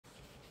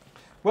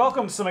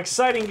Welcome to some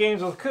exciting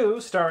games with COUP,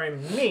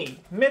 starring me,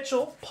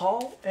 Mitchell,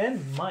 Paul,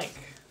 and Mike.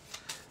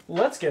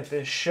 Let's get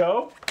this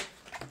show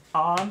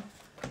on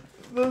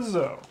the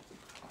Zo.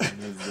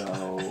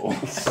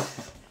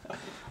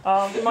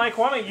 Mike,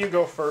 why don't you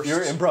go first?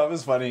 Your improv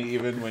is funny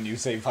even when you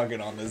say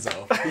fucking on the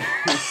Zo.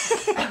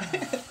 I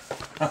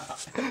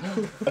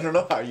don't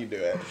know how you do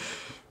it.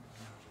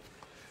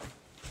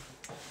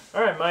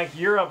 All right, Mike,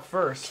 you're up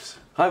first.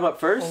 I'm up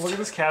first. Oh, look at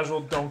this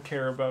casual don't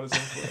care about his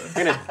influence.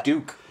 I'm gonna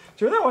Duke.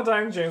 Do you remember that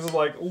one time James was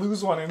like,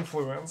 lose one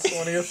influence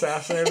when he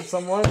assassinated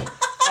someone?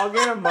 I'll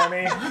gain him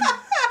money.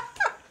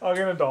 I'll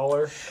gain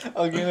 $1.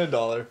 I'll gain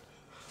 $1.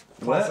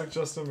 Classic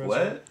Justin Mitchell.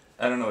 What?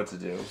 I don't know what to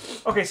do.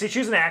 Okay, so you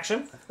choose an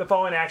action. The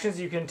following actions,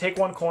 you can take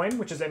 1 coin,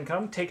 which is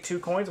income, take 2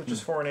 coins, which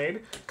is foreign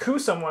aid, coup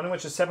someone,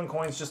 which is 7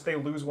 coins, just they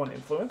lose 1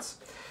 influence.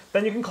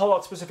 Then you can call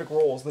out specific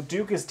roles. The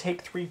Duke is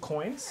take 3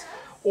 coins,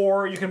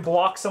 or you can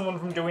block someone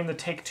from doing the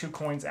take 2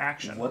 coins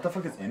action. What the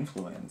fuck is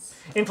influence?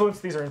 Influence,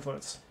 these are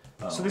influence.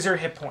 Oh. So these are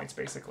hit points,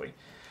 basically.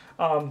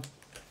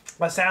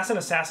 Assassin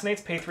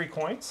assassinates, pay 3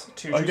 coins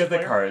to choose I get the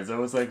player. cards. I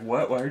was like,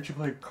 what? Why aren't you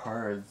playing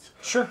cards?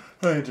 Sure.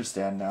 I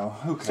understand now.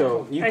 Okay.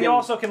 So You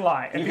also can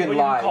lie. you And can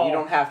people lie. call- You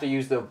don't have to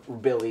use the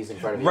abilities in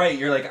front of you. right,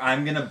 you're like,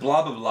 I'm gonna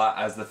blah blah blah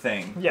as the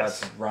thing. Yes.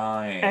 That's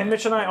right. And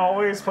Mitch and I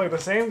always play the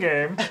same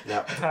game,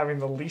 Yep. having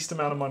the least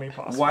amount of money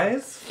possible. Why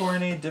is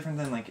foreign aid different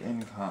than like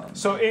income?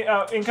 So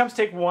incomes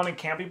take 1 and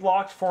can be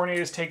blocked. Foreign aid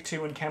is take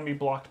 2 and can be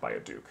blocked by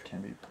a Duke.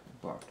 Can be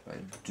blocked by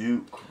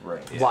Duke,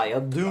 right? Why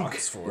a Duke?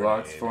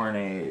 Blocks foreign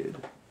aid.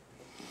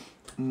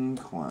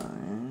 Okay.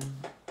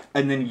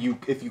 And then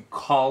if you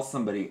call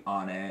somebody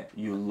on it,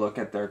 you look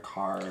at their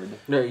card.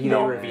 No, you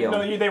don't reveal.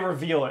 No, they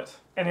reveal it.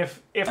 And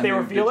if And they then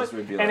reveal they it, just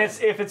reveal and it.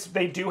 if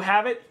they do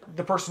have it,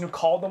 the person who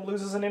called them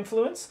loses an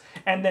influence,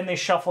 and then they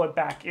shuffle it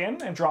back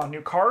in and draw a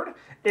new card.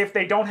 If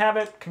they don't have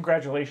it,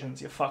 congratulations,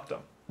 you fucked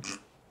them.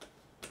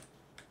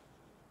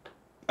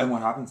 And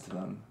what happens to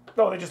them?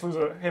 No, they just lose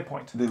a hit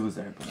point. They lose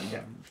their hit point.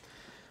 Yeah.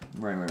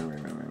 Right.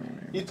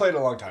 You played a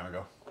long time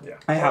ago. Yeah.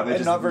 I have it.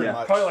 And not very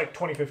much. Probably like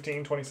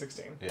 2015,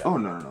 2016. Yeah. Oh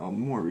no,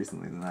 more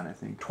recently than that, I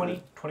think.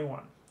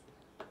 2021.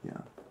 Yeah.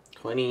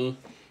 20.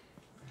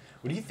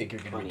 What do you think you're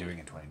going to be 20. doing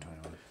in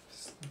 2021?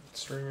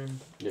 Streaming.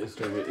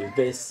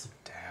 This.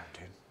 Damn,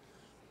 dude.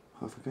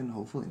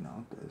 Hopefully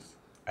not this.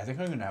 I think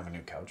I'm going to have a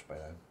new couch by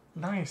then.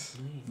 Nice.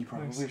 You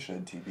probably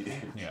should, TBD.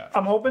 Yeah.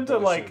 I'm hoping to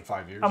Probably should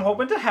 5 years I'm ago.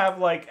 hoping to have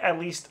like at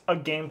least a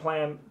game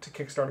plan to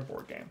kickstart a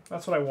board game.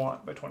 That's what I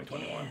want by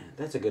 2021. Yeah,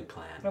 that's a good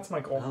plan. That's my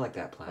goal. I like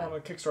that I want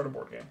plan. to kickstart a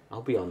board game.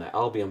 I'll be on that.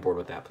 I'll be on board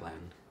with that plan.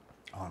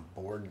 On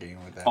board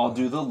game with that. I'll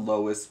do the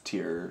lowest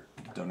tier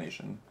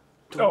donation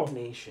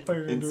Donation. Oh,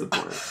 in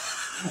support.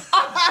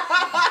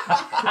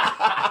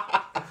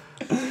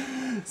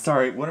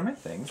 Sorry, what are my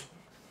things?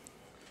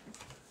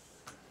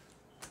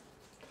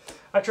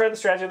 I tried the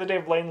strategy the other day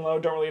of laying low,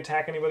 don't really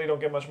attack anybody, don't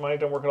get much money,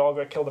 don't work at all,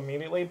 got killed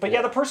immediately. But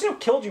yeah, the person who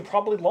killed you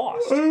probably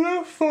lost. I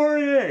have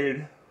foreign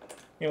aid.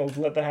 You know,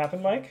 let that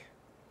happen, Mike?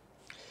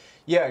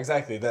 Yeah,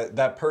 exactly.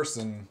 That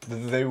person,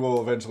 they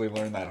will eventually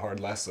learn that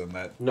hard lesson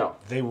that No.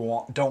 they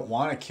don't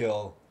want to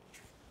kill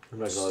I'm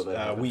not gonna let that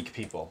happen. weak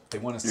people. They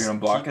want to. You're gonna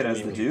block it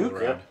as the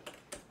Duke? Yep.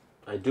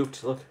 I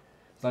duped. Look.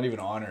 It's not even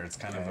honor. It's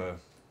kind of a.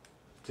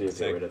 So you have to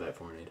Sick. get rid of that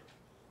foreign aid.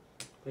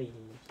 Bye.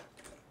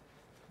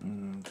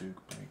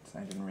 Duke breaks. I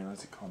didn't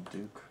realize it called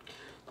Duke.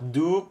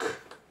 Duke.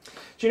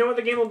 Do you know what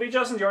the game will be,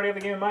 Justin? Do you already have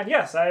the game in mind?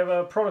 Yes, I have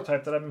a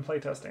prototype that I've been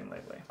playtesting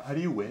lately. How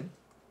do you win?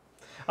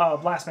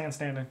 Last man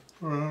standing.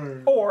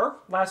 Or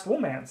last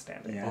woman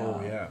standing. Yeah. Oh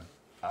yeah.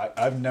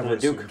 I've never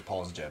Duke. assumed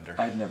Paul's gender.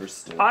 I've never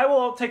stood. I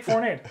will take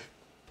foreign aid.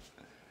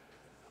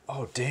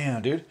 Oh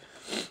damn, dude.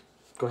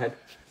 Go ahead.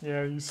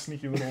 Yeah, you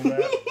sneaky little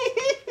rat.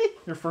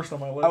 You're first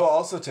on my list. I will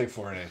also take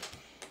foreign aid.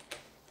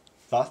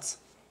 Thoughts?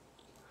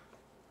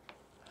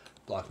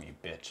 Block me, you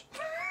bitch.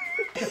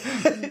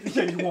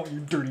 Yeah, you won't, you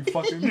dirty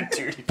fucking...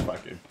 Dirty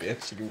fucking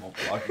bitch. You won't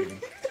block me.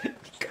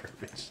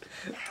 Garbage.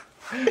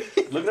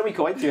 Look how many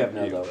coins you have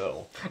now, You though.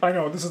 will. I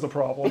know, this is the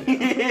problem.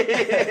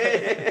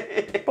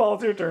 Paul,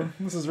 it's your turn.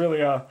 This is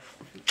really,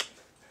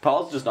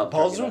 Paul's just not.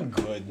 Paul's turning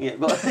doing up. good. Yeah,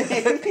 but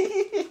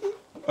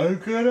I'm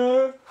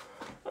gonna,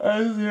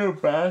 as the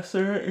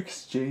ambassador,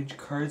 exchange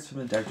cards from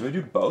the deck. Do I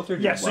do both or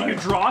do yeah, so one? you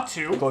draw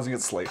 2. Closing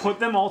it slate. Put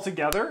them all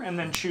together and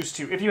then choose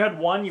 2. If you had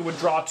 1, you would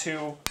draw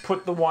 2,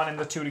 put the 1 and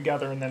the 2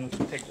 together, and then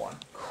take 1.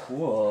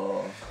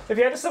 Cool. If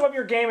you had to sum up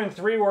your game in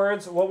 3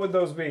 words, what would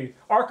those be?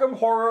 Arkham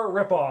Horror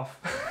Ripoff.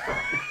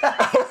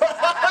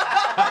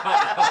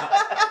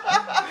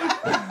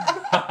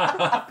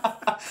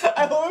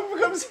 I hope it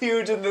becomes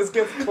huge and this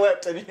gets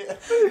clipped and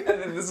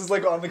then this is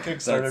like on the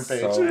Kickstarter That's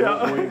page. so-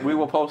 Yeah. we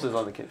will post this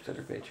on the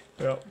Kickstarter page.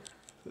 Yeah.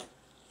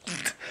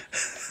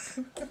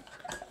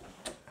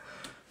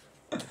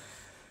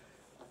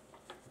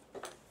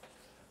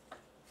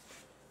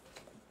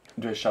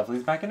 Do I shuffle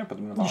these back in or put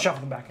them in the bottom? You shuffle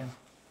them back in.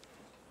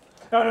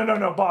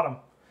 No, bottom.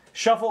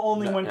 Shuffle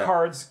only when yeah.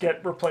 cards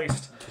get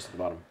replaced. Just at the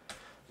bottom.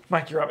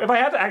 Mike, you're up. If I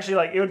had to actually,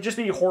 like, it would just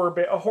be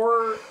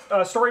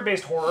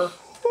story-based horror.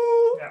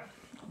 Yeah.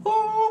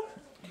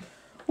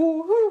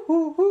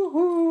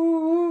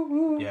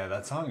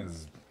 that song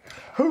is.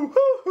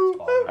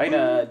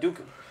 Right,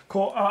 Duke.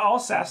 Cool. I'll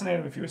assassinate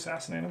him if you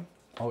assassinate him.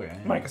 Oh yeah.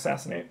 Mike,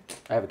 assassinate.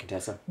 I have a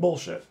Contessa.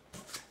 Bullshit.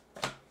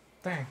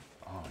 Dang.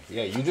 Oh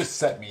yeah, you just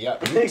set me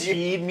up. You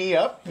teed me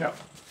up. Yeah.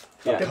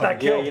 Yeah, Get that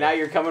kill. yeah. Now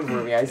you're coming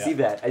for me. I see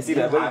that. I see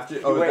that. have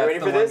to- oh, Wait, that's ready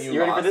the for one this? you You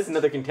ready for lost? this?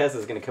 Another Contessa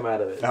is gonna come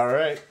out of it. All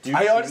right. Do you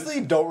I choose?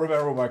 honestly don't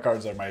remember what my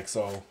cards are, Mike.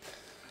 So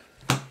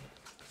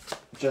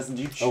Justin,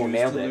 do you choose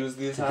nailed to it. lose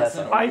the Contessa.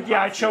 assassin? or you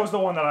I have to? chose the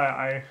one that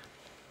I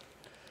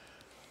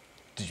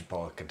did you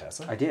pull a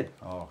Contessa? I did.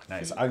 Oh,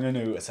 nice. I'm going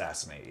to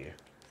assassinate you.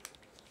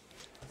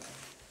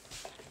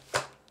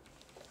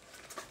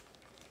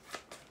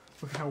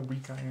 look at how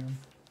weak I am.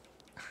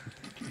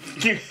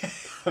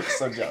 I'm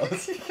so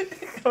jealous.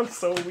 I'm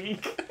so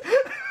weak.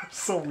 I'm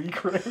so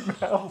weak right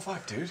now. Oh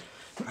fuck, dude!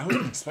 I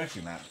wasn't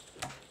expecting that.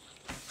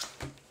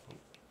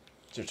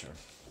 It's your turn.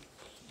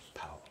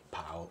 Pow,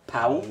 pow,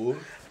 Pow?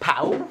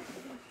 Pow?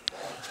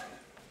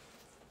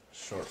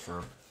 Short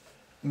for.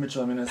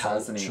 Mitchell, I'm gonna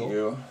assassinate Pouch.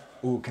 you.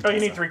 Ooh, Oh, Contessa. you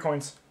need 3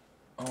 coins.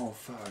 Oh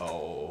fuck!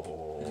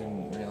 Oh. I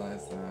didn't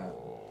realize that.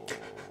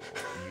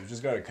 You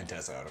just got a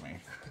Contessa out of me.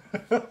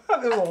 That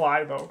was a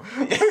lie, though.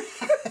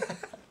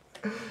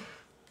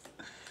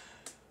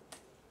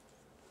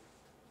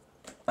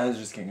 I was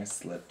just kidding. I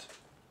slipped.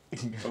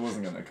 I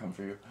wasn't gonna come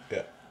for you.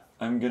 Yeah.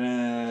 I'm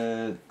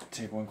gonna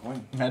take 1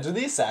 coin. Imagine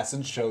the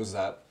assassin shows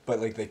up, but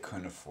like they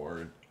couldn't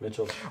afford.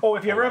 Mitchell. Oh,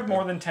 if you ever have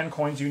more than 10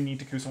 coins, you need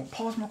to coup someone.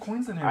 Paul has more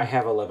coins than him. I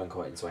have 11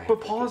 coins, so I have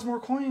But to Paul do has more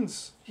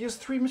coins. He has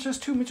 3, Mitch has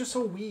 2. Mitch is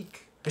so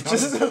weak. It's Not,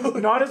 just as,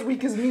 not as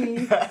weak as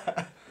me.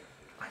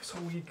 I'm so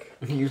weak.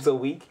 it. You're so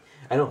weak.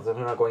 I know, I'm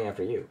not going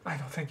after you. I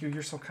know, thank you.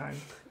 You're so kind.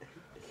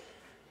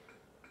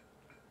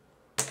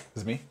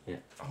 Is me? Yeah.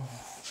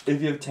 If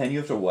you have 10, you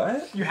have to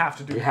what? You have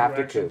to do You a have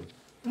to action. coup.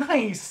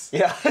 Nice.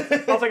 Yeah.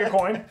 I'll take a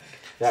coin.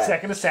 Yeah.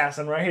 Second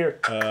assassin right here.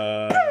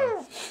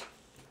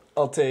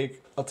 I'll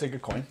take a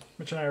coin.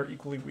 Mitch and I are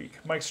equally weak.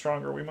 Mike's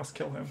stronger. We must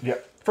kill him.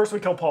 Yep. First we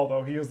kill Paul,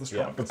 though. He is the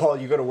Yeah. But strongest. Paul,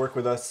 you got to work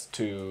with us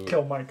to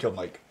Kill Mike. Kill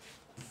Mike.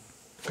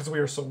 Because we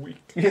are so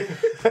weak.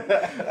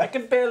 I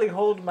can barely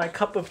hold my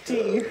cup of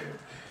tea.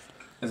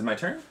 Is it my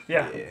turn?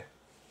 Yeah. I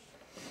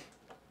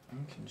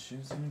can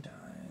choose some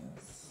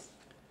dice.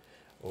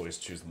 Always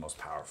choose the most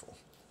powerful.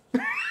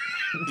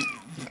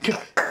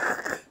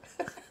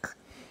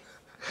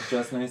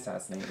 Justin, I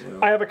assassinate you.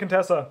 I have a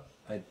Contessa.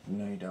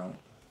 No, you don't.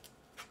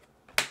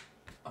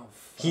 Oh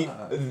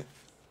fuck.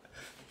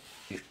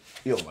 He.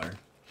 You'll learn.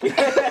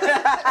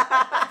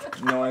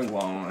 No, I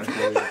won't.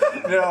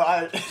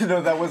 I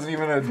No, that wasn't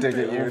even a dig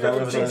at you. That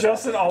was See,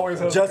 Justin always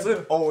has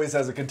Justin always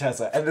has a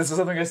Contessa, and this is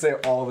something I say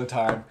all the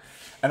time.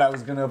 And I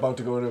was about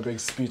to go into a big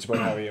speech about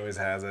how he always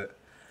has it.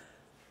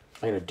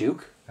 I'm gonna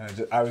Duke.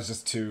 And I was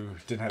just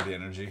didn't have the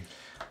energy.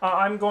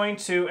 I'm going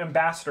to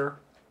Ambassador,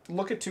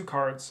 look at 2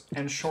 cards,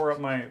 and shore up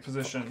my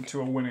position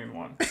to a winning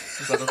one.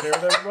 Is that okay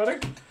with everybody?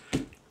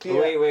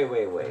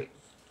 Wait.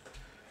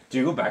 Do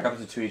you go back up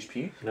to 2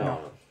 HP? No.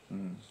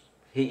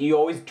 You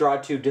always draw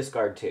 2,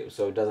 discard 2,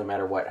 so it doesn't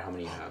matter how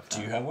many you have.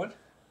 Do you have one? Yeah,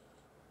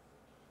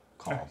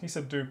 Call. he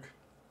said Duke.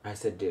 I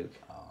said Duke.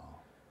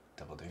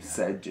 Double D.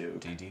 Said Duke.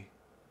 DD.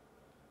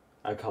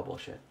 I call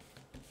bullshit.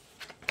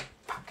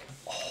 Fuck.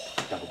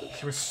 Double Duke.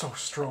 He was so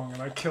strong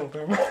and I killed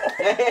him.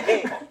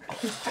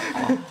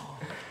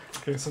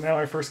 Okay, so now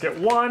I first get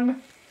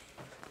 1,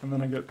 and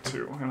then I get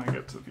 2, and I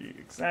get to be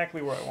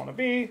exactly where I want to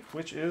be,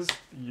 which is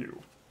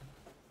you.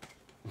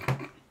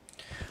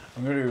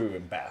 I'm going to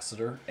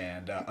Ambassador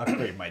and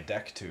upgrade my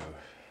deck to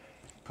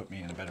put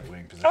me in a better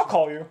winning position. I'll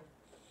call you.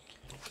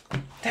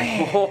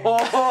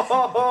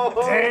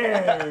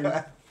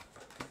 Dang.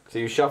 So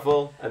you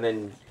shuffle, and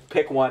then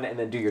pick 1, and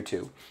then do your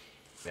 2.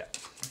 Yeah.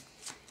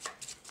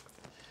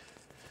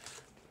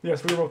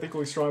 Yes, we were both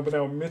equally strong, but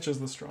now Mitch is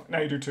the strong. Now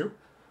you do 2.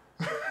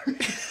 Now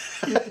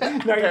you do the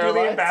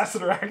Paralyzed?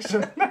 ambassador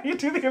action. Now you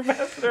do the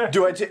ambassador action.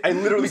 Do I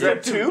literally Yeah,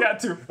 get 2? Yeah,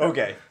 2.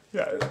 Okay.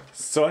 Yeah.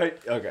 So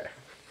okay.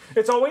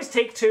 It's always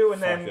take 2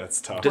 and then Fuck,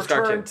 that's tough.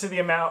 Discard return 2. to the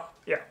amount.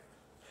 Yeah.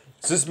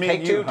 Is this me Take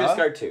and 2, you, huh?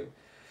 discard 2.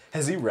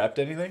 Has he repped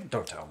anything?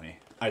 Don't tell me.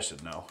 I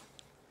should know.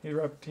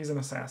 He's an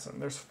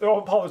assassin.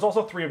 Paul, there's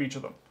also 3 of each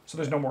of them. So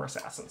there's no more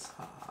assassins.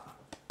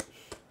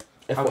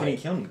 How can he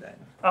kill me then?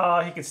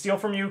 He can steal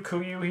from you,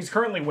 coup you. He's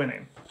currently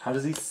winning How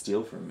does he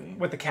steal from me?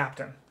 with the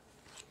captain.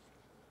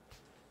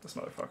 This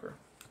motherfucker.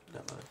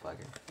 That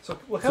motherfucker. So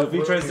look So how if he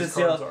rude tries to these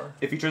cards steal, are.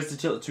 if he tries to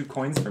steal 2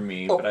 coins from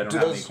me, Oh, but I don't do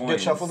have any those coins.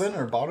 get shuffled in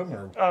or bottom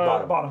or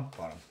Bottom.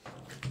 bottom?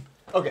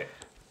 Okay.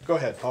 Go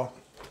ahead, Paul.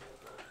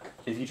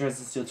 If he tries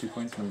to steal 2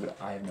 coins from me, but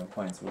I have no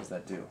coins, what does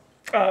that do?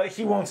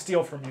 He won't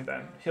steal from you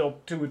then. He'll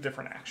do a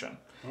different action.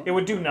 It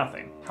would do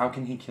nothing. How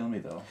can he kill me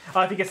though?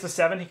 If he gets to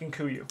 7, he can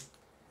coup you.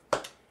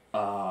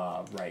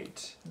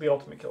 Right. The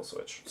ultimate kill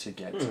switch. To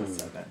get to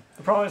 7.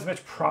 The problem is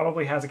Mitch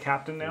probably has a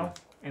captain now,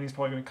 and he's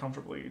probably going to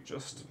comfortably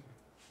just...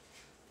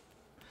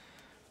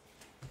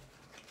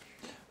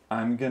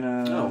 I'm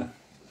gonna. Oh.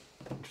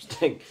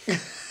 Interesting.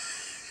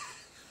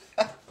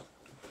 I'm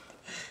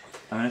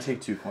gonna take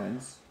 2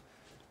 coins.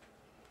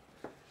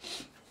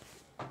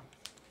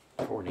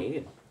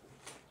 Tornado.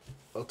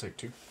 I'll take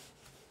 2.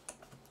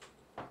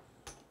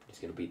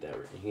 gonna beat that.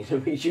 He's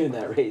gonna beat you in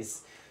that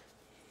race.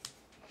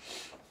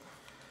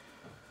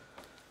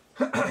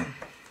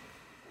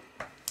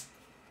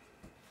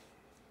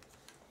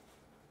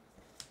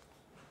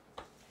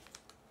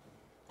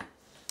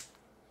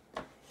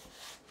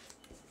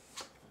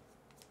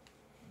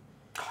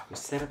 We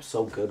set up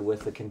so good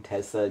with the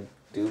Contessa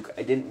Duke.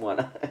 I didn't want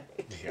to.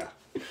 Yeah.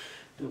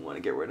 Didn't want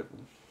to get rid of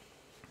him.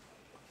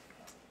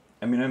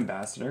 I mean,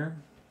 ambassador.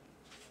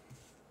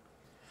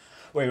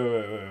 Wait.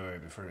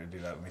 Before I do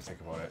that, let me think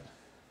about it.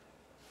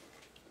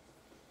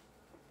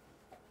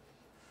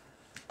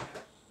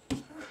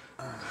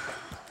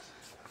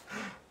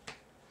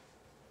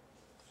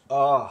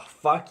 Oh,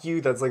 fuck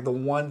you. That's like the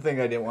one thing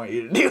I didn't want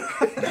you to do.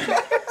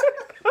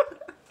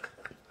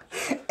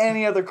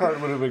 Any other card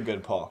would have been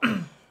good, Paul.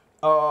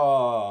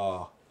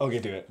 Oh. Okay,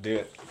 do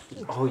it.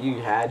 Oh, you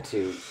had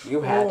to.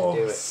 You had to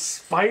do it.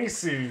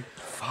 Spicy.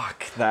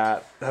 Fuck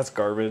that. That's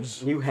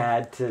garbage. You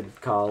had to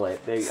call it.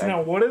 So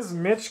now, what is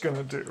Mitch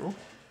gonna do?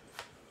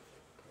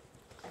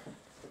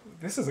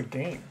 This is a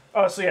game.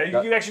 Oh, so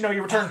yeah, you actually know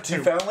you return 2.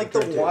 You found like the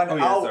Return two. one Oh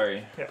yeah, out.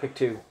 sorry. Yeah. Pick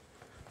 2.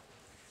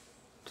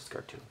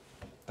 Discard 2.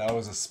 That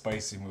was a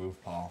spicy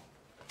move, Paul.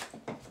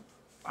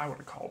 I would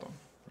have called him.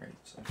 Right,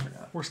 so I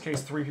forgot. Worst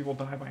case, 3 people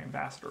die by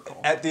ambassador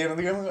call. At the end of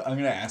the game, I'm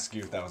gonna ask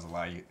you if that was a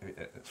lie.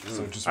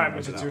 So just Alright, remember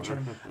Mitch, it's that your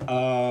one.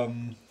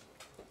 turn.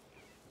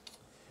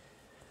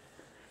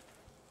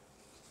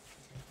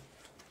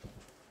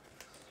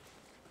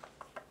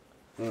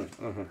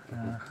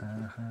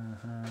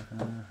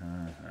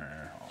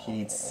 He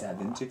needs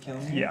 7 to kill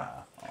me? Yeah.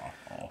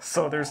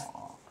 So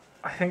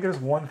I think there's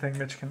one thing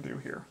Mitch can do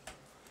here.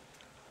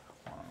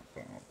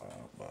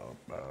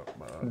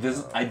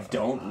 I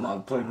don't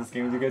love playing this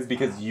game with you guys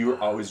because you're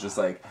always just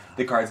like,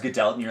 the cards get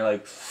dealt and you're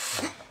like,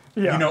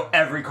 Yeah. you know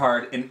every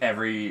card in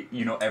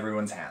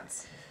everyone's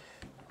hands.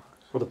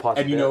 Well, the And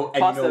possibility. you know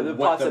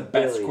what the best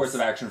possibilities. course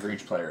of action for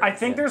each player is. I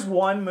think there's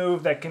one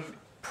move that can,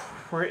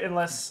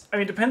 unless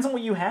it depends on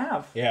what you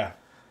have. Yeah.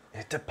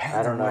 It depends.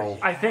 I don't on know.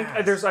 what I think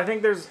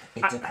there's.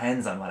 It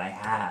depends on what I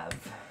have.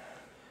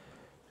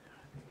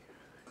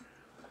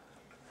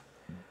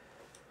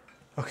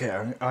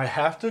 Okay, I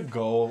have to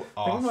go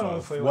off about of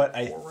honestly, what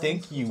like I 4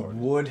 think rounds? you That's all.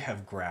 would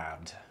have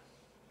grabbed.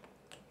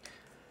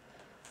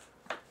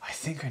 I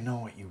think I know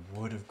what you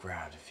would have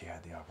grabbed if you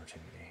had the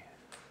opportunity.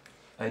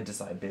 I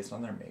decide based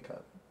on their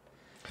makeup.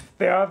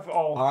 They have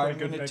all I'm pretty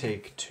good gonna makeup.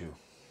 take 2.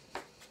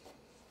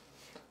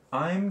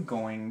 I'm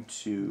going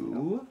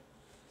to.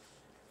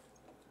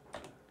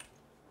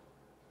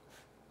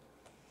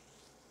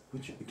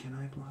 Which can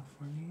I block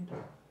for need?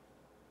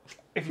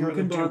 If Who you're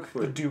the can block Duke, for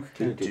the Duke.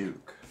 The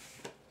Duke.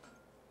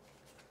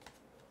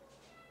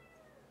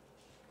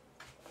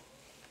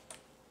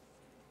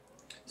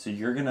 So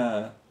you're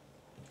gonna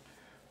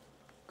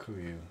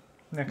Kuyu.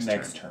 Next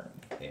turn. turn.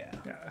 Yeah.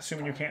 Yeah,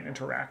 assuming you can't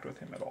interact with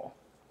him at all.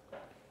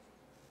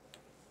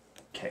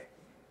 Okay.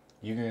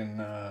 You can.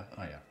 Oh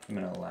yeah. I'm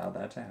gonna allow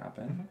that to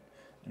happen,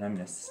 and I'm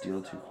gonna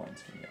steal 2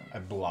 coins from you. I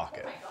block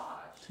it.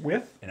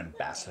 With? An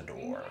ambassador.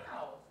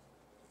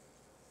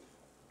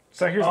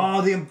 So here's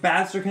the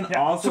ambassador can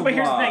yeah. So, but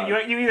here's the thing: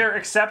 you either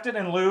accept it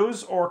and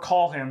lose, or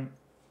call him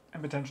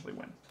and potentially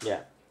win.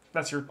 Yeah.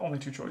 That's your only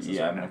 2 choices.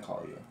 Yeah, right I'm now. gonna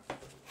call you.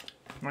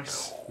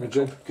 Nice.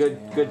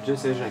 Good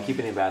decision on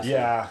keeping the ambassador.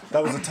 Yeah,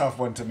 that was a tough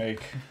one to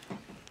make.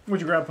 Would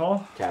you grab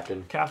Paul?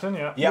 Captain. Captain,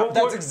 yeah. Yeah, What-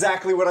 that's what-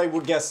 exactly what I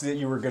would guess that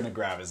you were gonna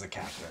grab as a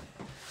captain.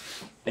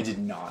 I did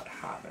not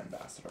have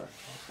ambassador.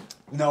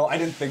 No, I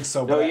didn't think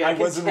so, No, but yeah, I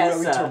wasn't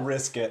willing Contessa. to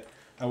risk it.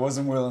 I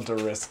wasn't willing to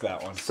risk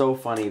that one. So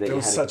funny that It you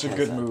was had such a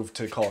good Contessa. move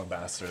to call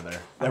ambassador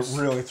there. That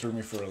really threw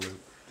me for a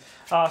loop.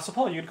 So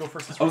Paul, you'd go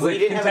first. This I was round. Well, you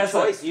didn't have a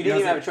Contessa, choice. You you didn't know,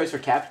 even have a it's choice for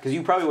captain because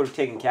you probably would have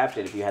taken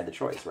captain if you had the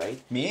choice, right?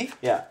 Me?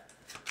 Yeah.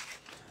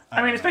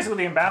 I mean, it's basically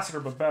the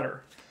ambassador, but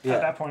better. Yeah.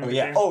 At that point Oh in the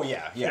yeah. game. Oh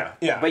yeah. Yeah.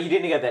 Yeah. But you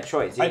didn't get that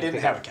choice. You I didn't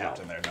pick have a out-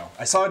 captain there. No.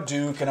 I saw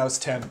Duke and I was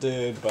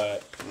tempted,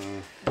 but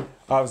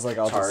I was like,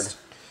 I'll hard. just.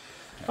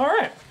 All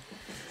right.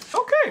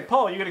 Okay,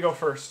 Paul, you got to go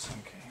first.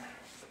 Okay.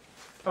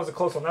 That was a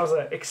close one. That was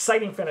an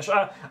exciting finish.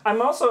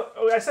 I'm also.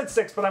 I said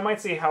 6, but I might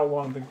see how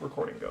long the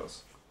recording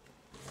goes.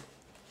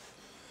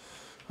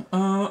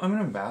 I'm an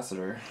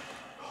ambassador.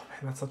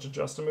 Man, that's such a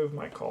Justin move.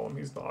 Mike call him.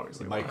 He's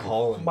obviously. Mike lying.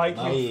 call him. Mike,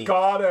 you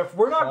gotta. If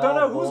we're not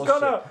gonna, who's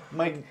gonna?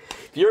 Mike.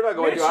 If you're not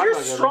going Mitch, to, I'm you're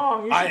not going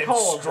strong. You should I am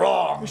call him.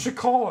 strong. You should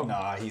call him.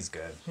 Nah, he's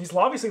good. He's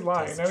obviously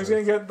lying. That's Now he's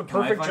true. gonna get the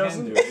perfect Can I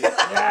Justin. fucking do it?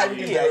 Yeah, you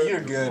can Yeah, do it.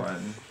 you're good.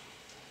 One.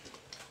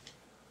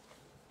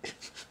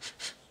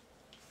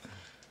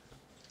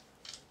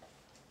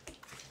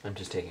 I'm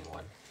just taking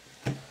 1.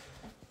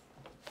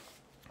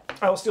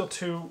 I will steal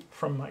 2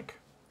 from Mike.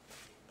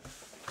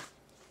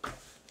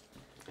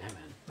 Yeah, man.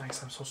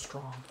 Nice. I'm so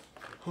strong.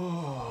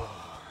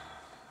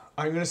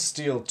 I'm gonna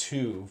steal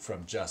 2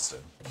 from Justin.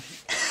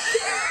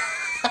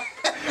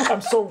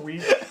 I'm so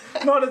weak.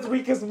 Not as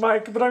weak as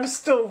Mike, but I'm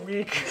still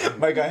weak.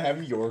 Mike, I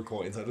have your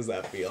coins. How does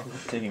that feel?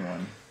 Taking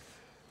 1.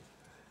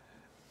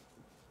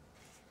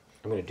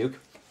 I'm going to Duke.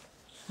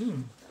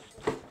 I'm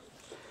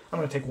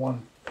gonna take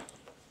 1.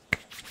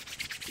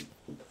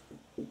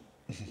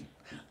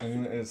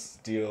 I'm gonna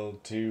steal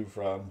 2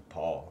 from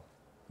Paul.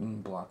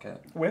 Block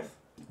it. With?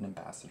 An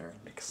ambassador.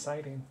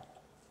 Exciting.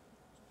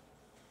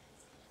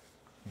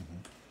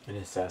 And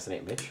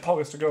assassinate Mitch. Paul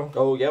gets to go.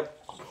 Oh, yep.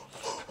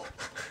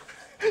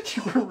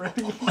 You were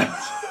ready.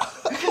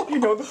 You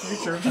know the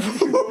future.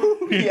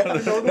 Yeah,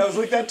 that was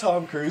like that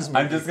Tom Cruise movie.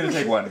 I'm just gonna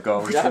take one.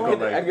 Go. Yeah, Go, I'm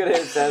gonna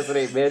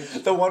assassinate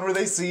Mitch. The one where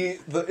they see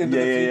the into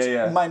the future.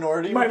 yeah.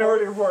 Minority.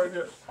 Minority Report.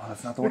 Yeah. Oh,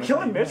 that's not the We're one.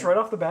 killing Mitch right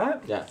off the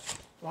bat? Yeah,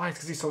 Why?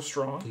 Because he's so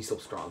strong. he's so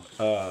strong.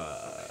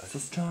 So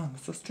strong.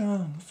 So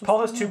strong. So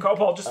Paul has 2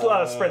 Paul, just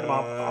spread them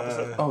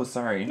opposite. Oh,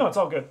 sorry. No, it's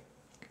all good.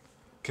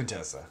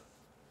 Contessa.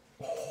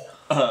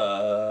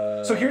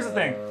 So here's the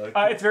thing.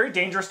 It's very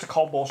dangerous to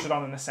call bullshit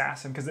on an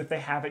assassin, because if they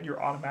have it,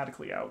 you're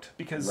automatically out.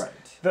 Because Right.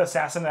 the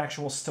assassin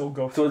action will still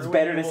go So through. it's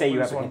better and to will say you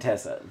lose have a one.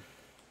 Contessa.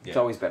 It's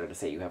always better to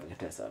say you have a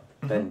Contessa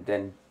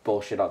than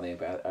bullshit on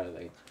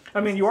the I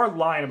mean, you are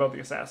lying about the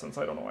assassin,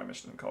 so I don't know why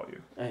Mitch didn't call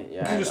you.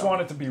 yeah. You just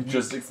want it to be weak.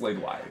 Just explain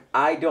why.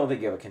 I don't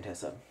think you have a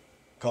Contessa.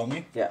 Call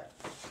me? Yeah.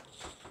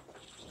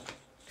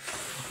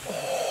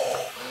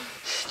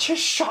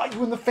 Just shot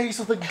you in the face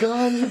with a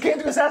gun. You came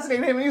to assassinate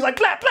him, and he's like,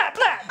 blah, blah,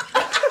 blah.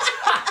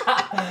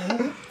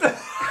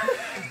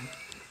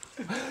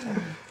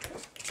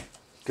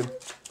 Good.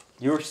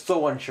 You were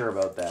so unsure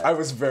about that. I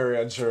was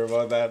very unsure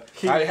about that.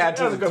 I had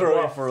that was to a good throw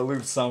you bluff. for a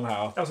loop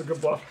somehow. That was a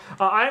good bluff.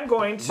 I'm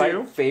going My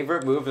to...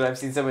 favorite move that I've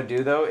seen someone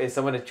do, though, is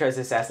someone that tries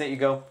to assassinate you,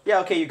 go, yeah,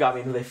 okay, you got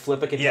me, and they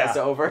flip a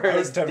Contessa over. I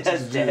was tempted to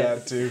That's do dead.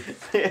 that too.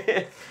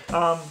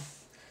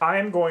 I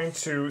am going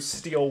to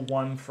steal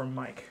 1 from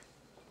Mike.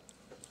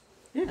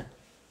 Yeah.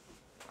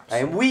 I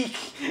am weak.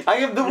 I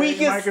am the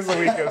weakest. Mike is the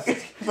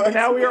weakest. But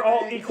now we are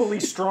all equally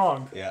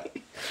strong. Yeah.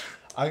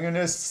 I'm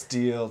gonna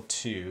steal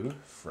 2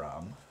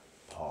 from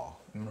Paul.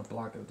 I'm gonna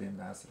block out the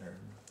ambassador.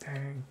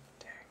 Dang.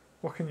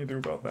 What can you do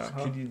about that, What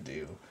huh? can you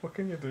do? What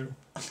can you do?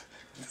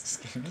 This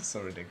game is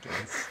so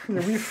ridiculous.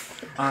 Yeah,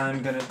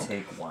 I'm gonna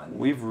take 1.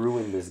 We've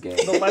ruined this game.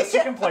 the less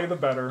you can play, the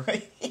better.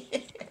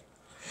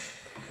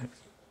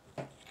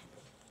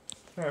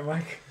 Alright,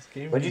 Mike. This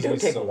game What'd you gives do? me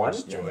Take so 1?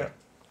 much joy. Yeah.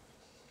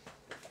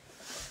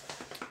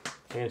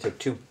 I'm going to take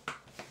 2.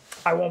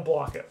 I won't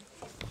block it.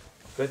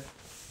 Good.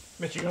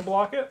 Mitch, you gonna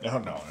block it?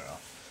 No.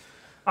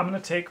 I'm gonna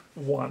take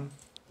 1.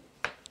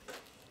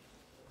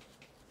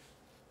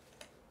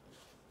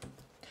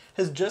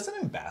 Has Justin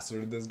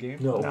ambassadored this game?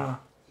 No. Nah.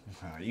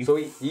 Ah, you So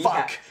he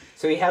fuck.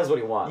 so he has what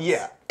he wants.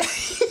 Yeah.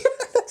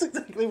 That's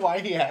exactly why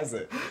he has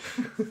it.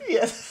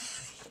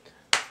 Yes.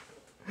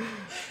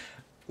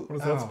 What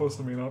is that supposed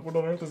to mean? What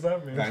on earth does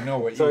that mean? I know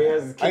what So you he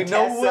have. has I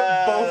know what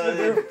Contessa. both of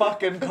your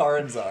fucking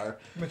cards are.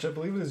 Mitch, I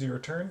believe it is your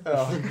turn.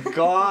 Oh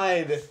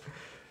God.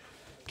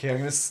 Okay, I'm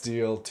gonna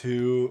steal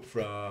 2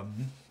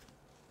 from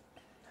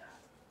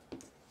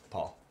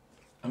Paul.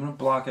 I'm gonna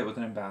block it with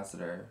an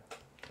ambassador.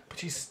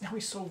 But now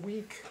he's so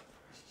weak.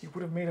 You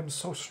would have made him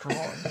so strong.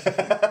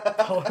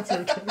 Oh, it's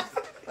your turn.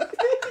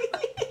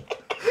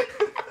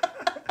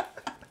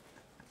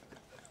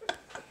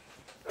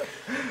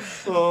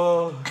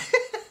 Oh.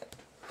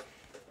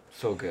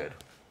 So good.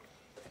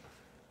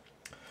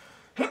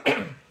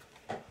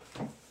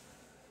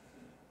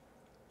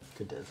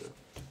 Contessa.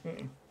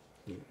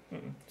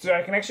 So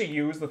I can actually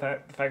use the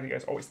fact that you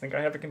guys always think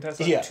I have a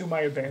contestant Yeah. to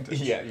my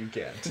advantage. Yeah, you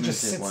can. To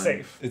just Take sit 1.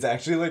 safe. It's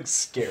actually like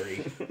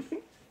scary.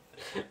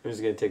 I'm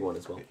just going to take 1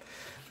 as well.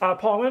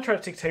 Paul, I'm going to try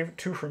to take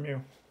 2 from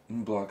you. I'm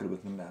gonna block it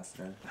with an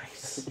ambassador.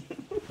 Nice.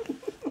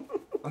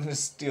 I'm gonna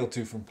steal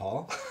 2 from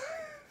Paul.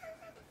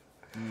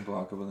 I'm gonna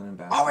block it with an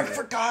ambassador. Oh, I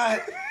forgot.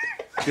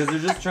 Because they're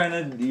just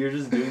trying to. You're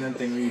just doing that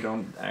thing where you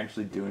don't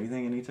actually do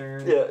anything any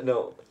turn. Yeah,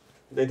 no.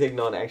 They take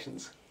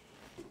non-actions.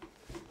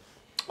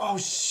 Oh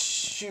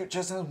shoot!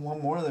 Justin has 1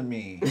 more than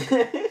me.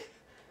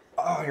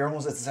 Oh, you're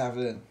almost at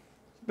 7.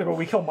 Yeah, but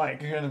we kill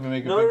Mike. You're gonna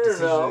make a No, big no,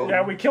 decision. no.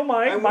 Yeah, we kill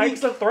Mike. I'm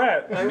Mike's weak. a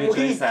threat. I'm Mitch, I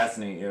weak.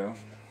 assassinate you.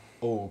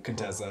 Oh,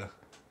 Contessa.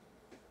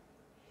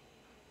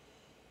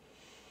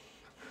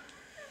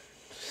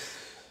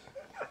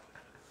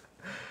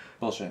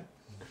 Bullshit.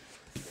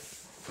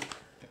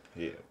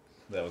 Yeah,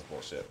 that was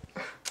bullshit.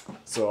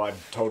 So I'm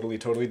totally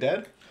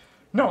dead?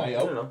 No. Am I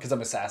don't know. out? Because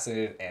I'm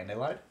assassinated and I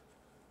lied?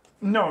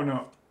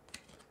 No.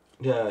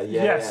 Yeah.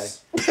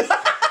 Yes.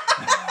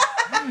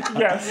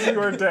 Yes, you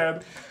are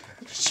dead.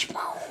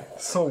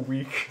 So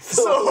weak.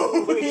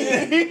 So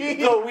weak.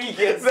 The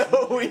weakest.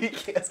 The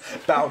weakest.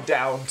 Bow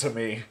down to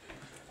me.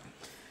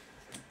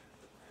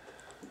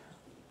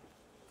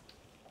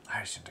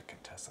 I shouldn't have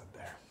contested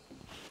there.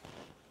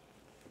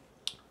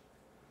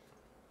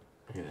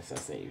 I'm going to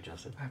assassinate you,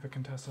 Justin. I have a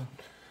contestant.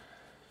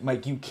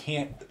 Mike, you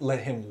can't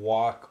let him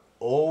walk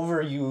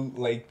over you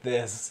like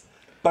this.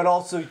 But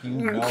also, you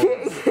know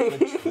it's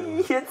the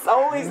truth. It's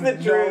always the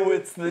No, truth.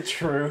 it's the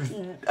truth.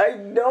 I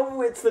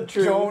know it's the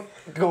truth. Don't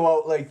go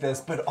out like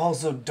this, but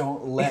also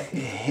don't let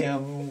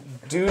him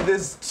do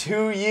this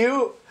to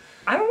you.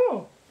 I don't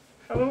know.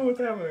 I don't know what's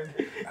happening.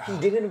 He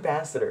did an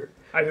ambassador.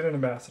 I did an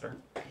ambassador.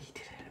 He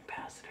did an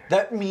ambassador.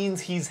 That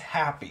means he's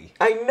happy.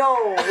 I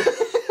know.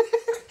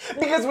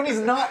 Because when he's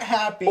not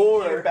happy,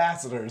 Or he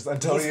ambassadors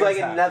until He's he playing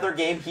is happy. another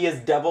game, he is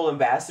double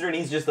ambassador, and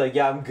he's just like,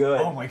 yeah, I'm good.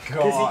 Oh my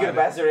Because he God. can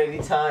ambassador at any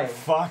time.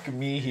 Fuck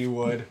me, he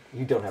would.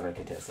 You don't have a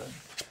Contessa.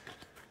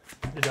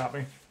 You got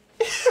me.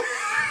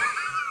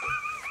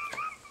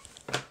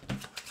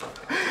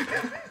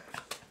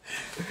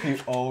 He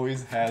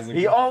always has a.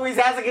 He always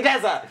has a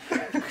Contessa!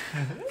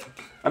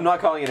 I'm not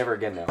calling it ever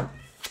again, though.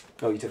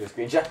 Oh, you took a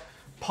screenshot?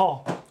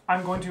 Paul,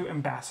 I'm going to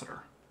ambassador.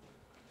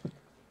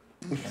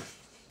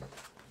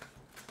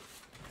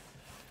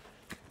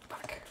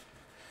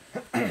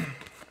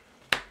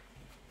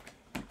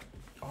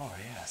 Oh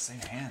yeah, same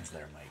hands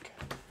there, Mike.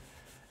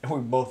 And we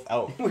both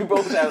out. We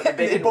both out. They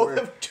They didn't both work.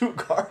 have 2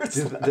 cards.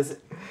 Does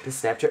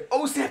Snapchat?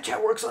 Oh,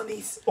 Snapchat works on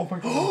these. Oh my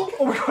god.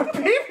 Oh my god,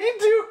 baby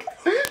Duke!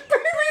 Baby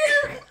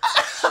Duke!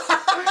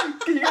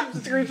 Can you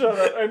screenshot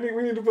that? I think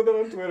we need to put that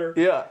on Twitter.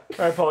 Yeah.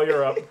 Alright, Paul,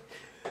 you're up.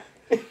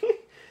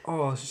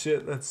 Oh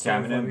shit, that's so Yeah,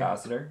 I'm an funny.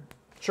 ambassador.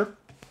 Sure.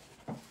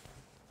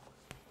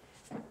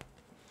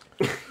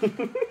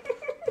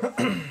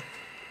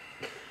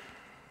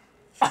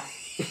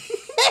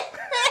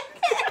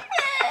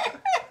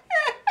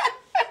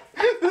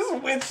 This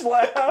witch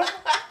laugh.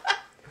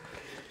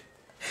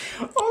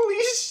 Holy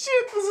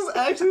shit, this is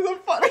actually the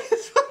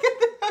funniest fucking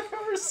thing I've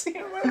ever seen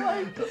in my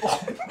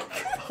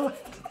life.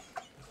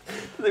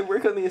 Do they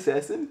work on the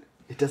assassin?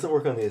 It doesn't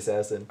work on the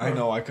assassin. I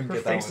know, I couldn't Her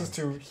get that face one. is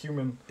too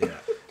human. Yeah.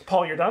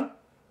 Paul, you're done?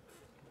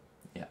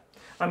 Yeah.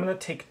 I'm gonna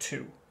take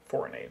 2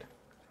 for an aid.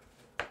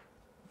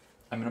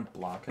 I'm gonna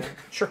block it.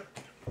 Sure.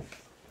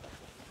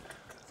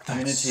 I'm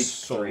gonna take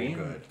so 3.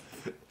 good.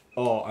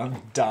 Oh,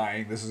 I'm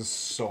dying. This is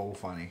so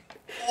funny.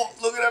 Oh,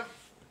 look at him.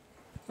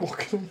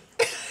 Look at him.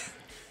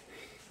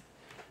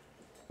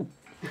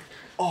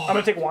 I'm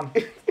gonna take 1.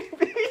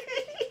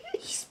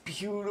 He's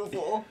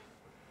beautiful.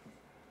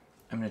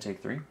 I'm gonna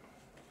take 3.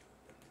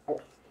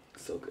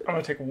 So good. I'm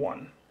gonna take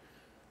 1.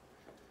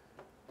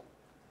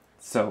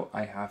 So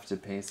I have to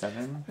pay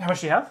 7. How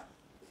much do you have?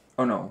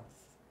 Oh no.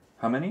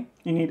 How many?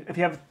 You need, if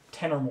you have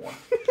 10 or more.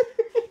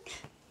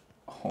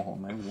 Oh,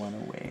 my 1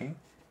 away.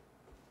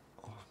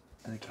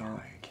 I can't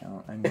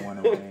count. I'm 1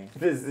 away.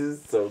 This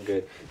is so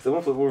good.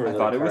 Someone flip over I another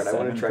thought it was card. I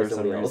want 7 to try for some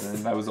somebody else.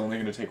 reason. I was only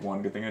gonna take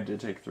 1. Good thing I did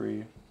take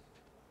 3.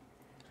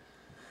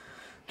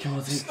 Okay,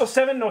 we'll take. Oh,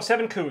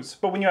 7 coups.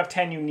 But when you have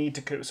 10, you need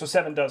to coup. So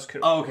 7 does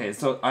coup. Oh, okay,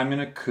 so I'm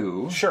gonna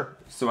coup. Sure.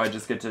 So I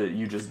just get to.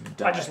 You just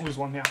die. I just lose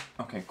 1, yeah.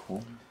 Okay,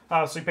 cool.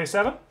 So you pay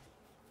 7.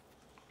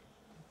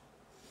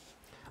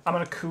 I'm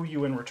gonna coup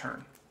you in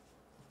return.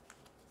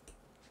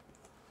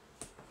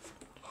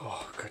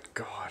 Oh, good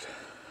God.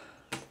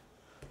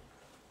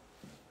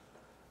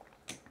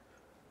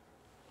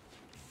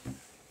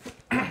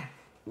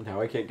 Now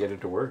I can't get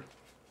it to work.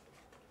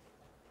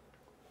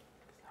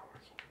 It's not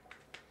working.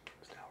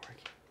 It's not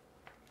working.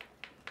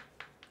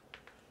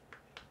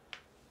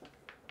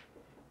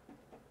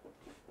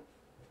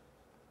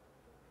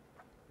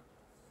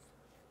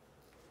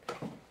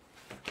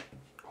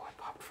 Oh, I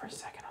popped for a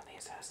second on the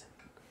assassin.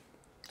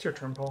 It's your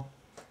turn, Paul.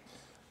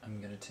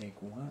 I'm gonna take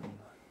 1.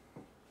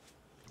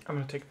 I'm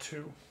gonna take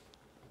 2.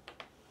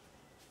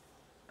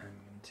 I'm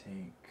gonna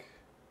take.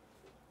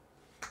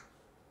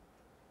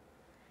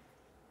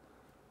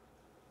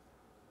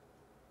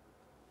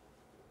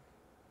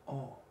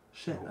 Oh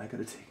shit! I could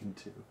have taken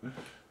 2. I'm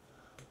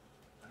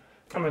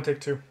gonna take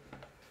 2.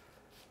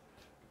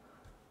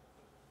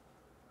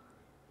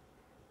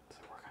 Does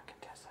it work on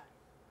Contessa?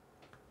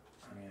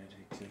 I'm gonna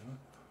take 2.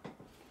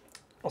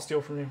 I'll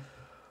steal from you.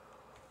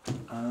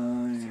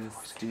 You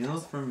steal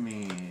from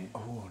me.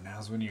 Oh,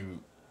 now's when you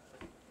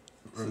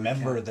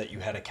remember that you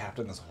had a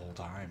captain this whole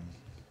time.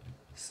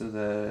 So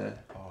the.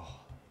 Oh.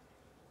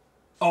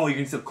 Oh, you're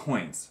gonna steal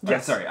coins.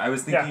 Yes. Sorry, I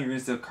was thinking Yeah. you were gonna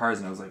steal cards,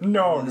 and I was like,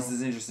 No, oh, this no.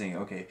 is interesting.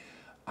 Okay.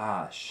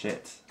 Ah,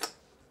 shit.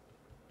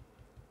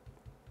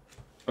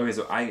 Okay,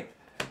 so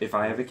if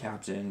I have a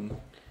captain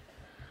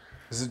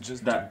Is it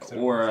just that Dukes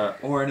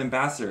or an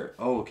ambassador,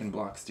 can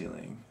block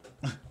stealing.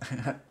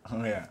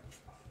 Oh yeah.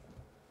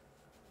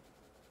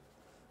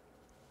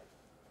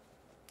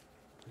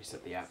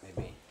 Reset the app,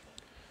 maybe.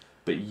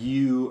 But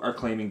you are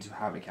claiming to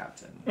have a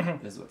captain.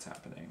 Mm-hmm. Is what's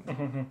happening.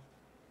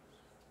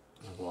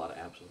 There's a lot of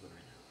apps open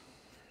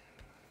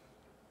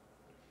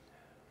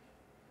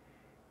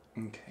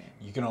right Okay.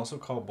 You can also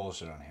call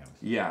bullshit on him.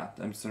 Yeah,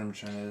 I'm trying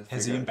to.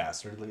 Has he figure out-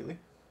 ambassador lately?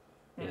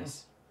 now.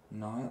 Yes.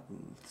 Not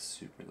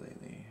super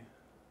lately.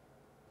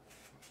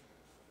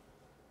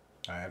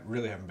 I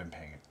really haven't been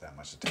paying it that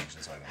much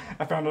attention, so I don't know.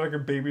 I found out I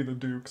could baby the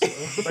Duke, so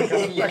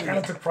that kind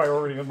of took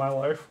priority in my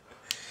life.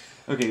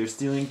 Okay, you're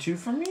stealing 2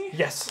 from me?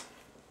 Yes.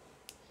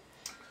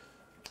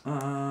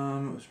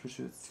 Let's push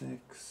you at 6.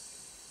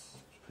 Let's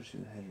push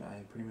you ahead.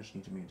 I pretty much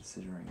need to make a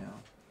decision right now.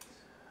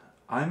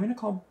 I'm gonna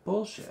call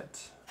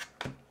bullshit.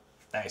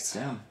 Nice.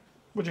 Damn.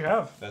 What'd you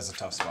have? That's a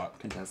tough spot.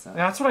 Contest that.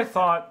 That's what I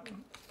thought.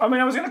 I mean,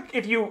 I was gonna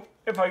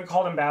if I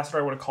called ambassador,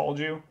 I would have called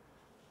you.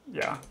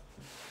 Yeah.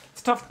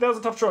 It's tough. That was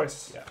a tough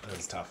choice. Yeah, that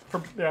was tough.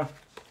 Yeah.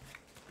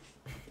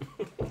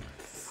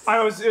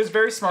 It was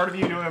very smart of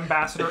you to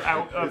ambassador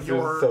out of This is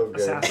your so good.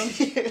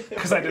 assassin.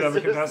 Because I did have a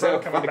This is contessa so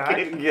coming back.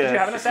 fucking Did good. you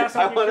have an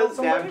assassin I when you want killed to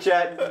somebody?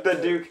 Snapchat the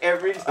Duke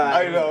every time.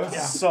 I know, it's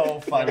Yeah. so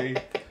funny.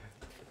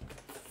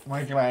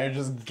 Mike and I are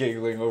just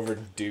giggling over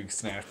Duke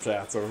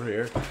Snapchats over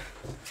here.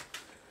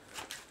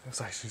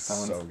 It's actually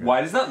so good.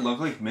 Why does that look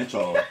like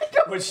Mitchell?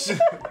 Which,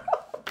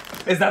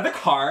 Is that the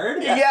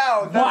card?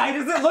 yeah, Why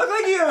does it look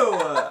like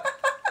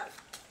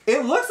you?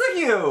 It looks like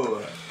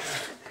you.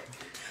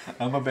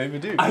 I'm a baby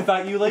Duke. I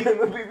thought you like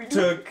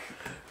took.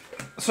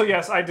 So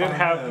yes, I did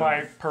have no.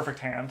 my perfect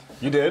hand.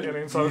 You did?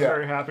 Beginning, so I was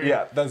very happy.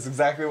 Yeah, that's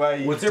exactly why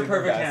you What's your did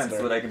perfect the hand so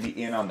bastard. that I can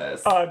be in on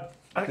this?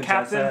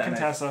 Captain, and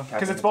Contessa, because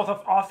Captain. it's both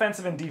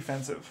offensive and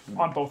defensive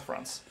on both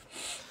fronts.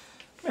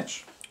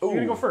 Mitch, you're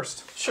gonna go Ooh.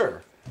 first.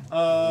 Sure.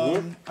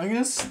 I'm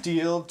gonna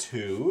steal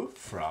 2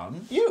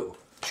 from you.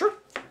 Sure.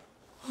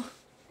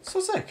 So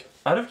sick.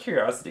 Out of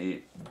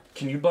curiosity,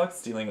 can you block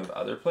stealing of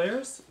other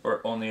players or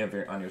only of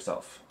on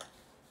yourself?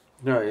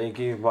 No, you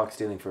can block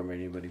stealing from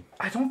anybody.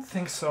 I don't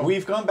think so.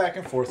 We've gone back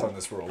and forth on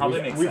this rule.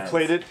 Probably makes We've sense.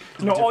 played it.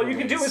 no, all you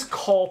different can do ways. is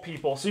call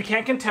people. So you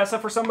can't Contessa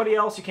for somebody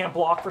else. You can't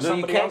block for No, you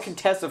somebody can't else.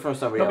 contest it from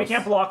somebody No, else. we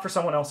can't block for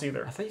someone else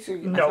either. I thought you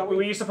said, No,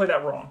 we used to play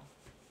that wrong.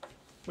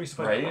 We used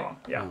to play that Right? wrong.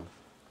 Yeah. Oh.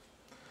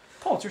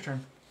 Paul, it's your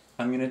turn.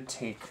 I'm gonna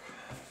take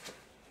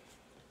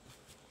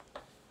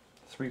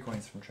 3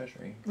 coins from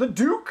treasury. The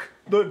Duke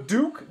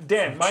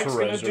Den. From Mike's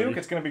gonna Treasury. Duke.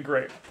 It's gonna be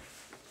great.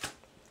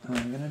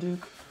 I'm gonna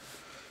Duke.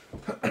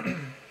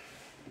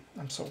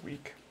 I'm so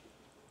weak.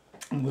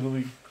 I'm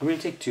literally. I'm gonna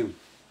take 2.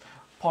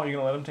 Paul, you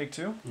gonna let him take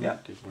 2? Yeah.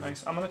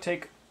 Nice. I'm gonna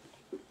take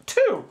 2.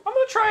 I'm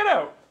gonna try it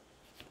out.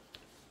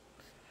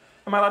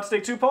 Am I allowed to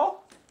take 2,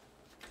 Paul?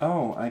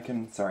 Oh, I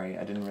can. Sorry,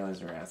 I didn't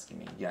realize you were asking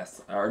me.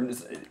 Yes. Or,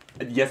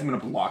 yes, I'm gonna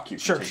block you.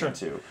 Sure, for taking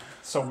sure. 2.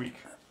 So weak.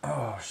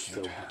 Oh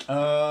shoot.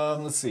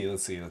 Let's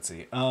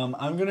see. I'm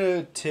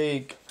gonna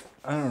take.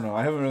 I don't know.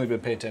 I haven't really been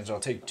paying attention. I'll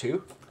take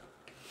 2.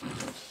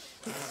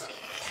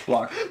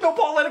 Block. No,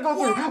 Paul, let it go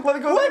through. Let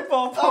it go through,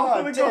 Paul.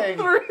 Oh, let it dang.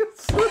 go through.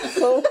 It's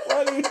so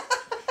funny.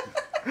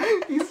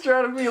 He's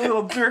trying to be a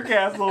little jerk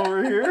ass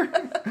over here.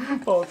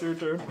 Paul, it's your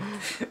turn.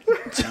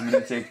 I'm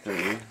gonna take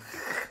 3.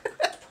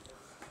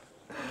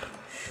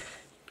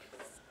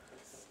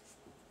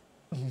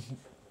 I'm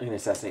gonna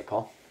assassinate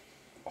Paul.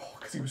 Oh,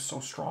 because he was so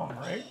strong,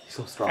 right? He's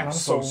so strong. And I'm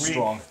So so weak.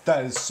 strong.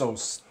 That is so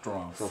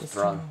strong. So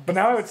strong. But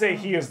now I would say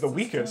he is the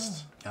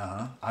weakest,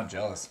 I'm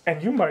jealous.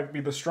 and you might be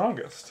the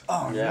strongest.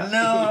 Oh Yeah.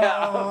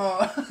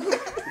 no!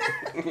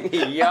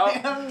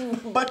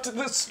 Yup. But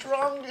the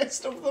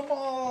strongest of them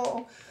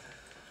all.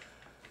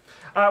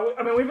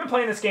 I mean, we've been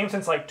playing this game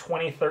since like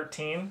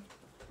 2013.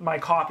 My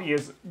copy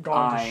is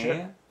gone to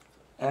shit.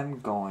 I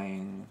am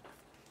going.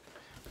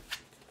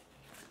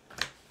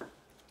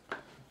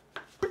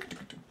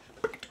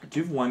 Do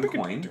you have 1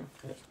 coin?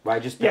 Well, I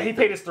just Yeah, he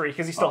paid his 3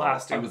 because he still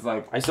has to. I was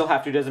like, I still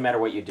have to. Doesn't matter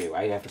what you do.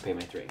 I have to pay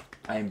my 3.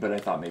 but I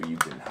thought maybe you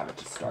didn't have it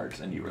to start,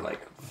 and you were like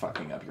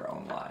fucking up your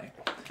own lie.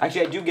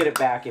 Actually, I do get it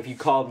back if you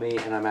called me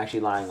and I'm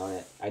actually lying on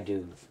it. I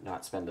do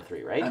not spend the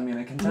 3, right? I mean,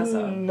 a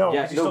Contessa. No,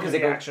 Yeah, because you no, still 'cause get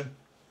it the goes- action.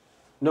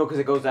 No, because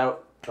it goes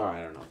out. Oh,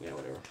 I don't know. Yeah,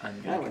 whatever.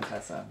 I'm gonna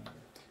Contessa.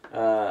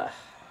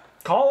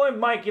 Call him,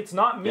 Mike. It's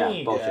not me.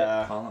 Yeah, bullshit.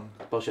 Yeah. Call him.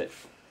 Bullshit.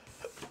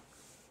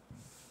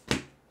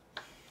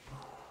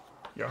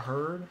 You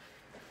heard?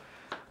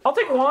 I'll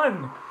take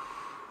 1.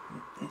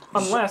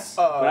 Unless.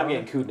 But I'm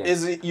getting cooed next.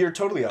 Is it? You're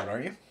totally out,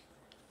 aren't you?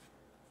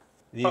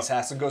 The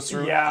assassin goes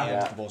through. yeah. And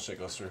Yeah. the bullshit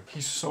goes through.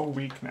 He's so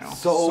weak now.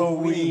 so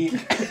weak.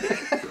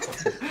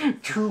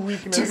 True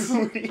weakness.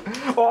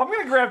 Oh, I'm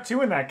gonna grab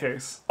 2 in that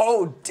case.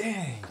 Oh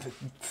dang! The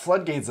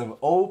floodgates have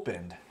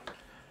opened.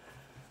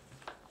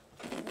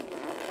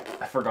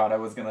 I forgot I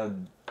was gonna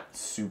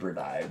super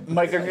dive.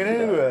 Mike, I'm gonna.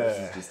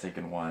 This is just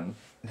taking 1.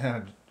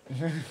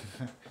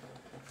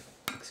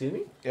 Excuse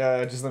me?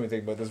 Yeah, just let me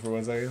think about this for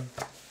 1 second.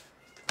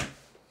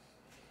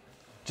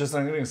 Just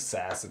I'm gonna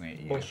assassinate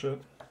you.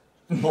 Bullshit.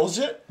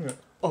 Bullshit?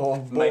 Oh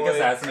boy. Mike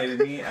assassinated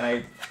me, and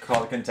I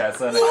called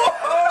Contessa. And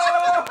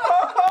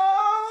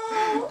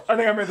I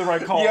think I made the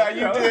right call. Yeah,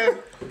 you did.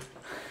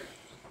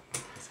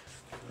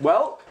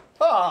 Well,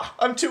 Ah,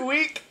 I'm too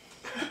weak.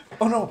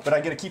 Oh no, but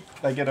I get to keep.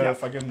 I get a Yeah.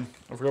 fucking.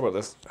 I forgot about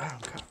this. Oh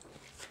god.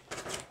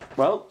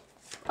 well,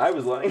 I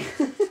was lying.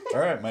 All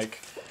right, Mike.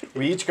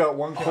 We each got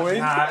 1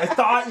 coin. I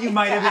thought you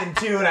might have been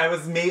too, and I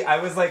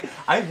was like,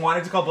 I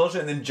wanted to call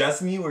bullshit, and then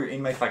just me were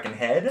in my fucking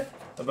head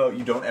about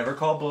you don't ever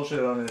call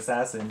bullshit on an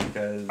assassin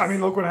because. I mean,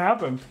 look what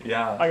happened.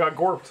 yeah. I got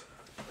gorped.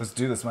 Let's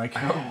do this, Mike.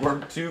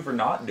 worked too for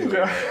not doing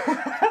Yeah.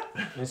 it.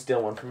 Can I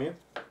steal 1 from you?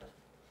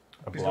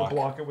 A He's gonna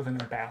block it with an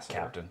ambassador.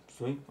 Captain.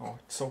 Sweet. Oh,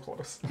 it's so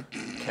close.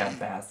 Cat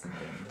bass and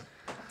thing.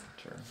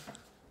 Sure.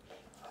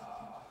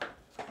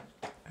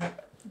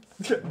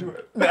 Yeah, do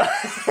it. No.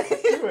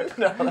 Do it.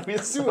 No, let me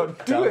so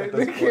Do it.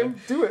 Make him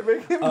do it.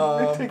 Make him take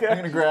I'm action.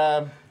 gonna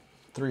grab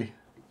 3.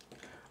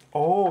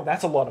 Oh,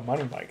 that's a lot of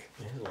money, Mike.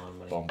 It is a lot of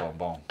money. Boom, boom,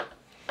 boom.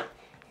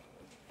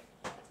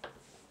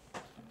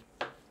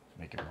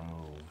 Make it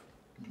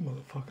move.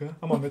 Motherfucker.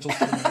 I'm on Mitchell's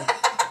team.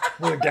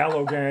 We're the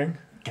Gallo gang.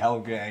 Gal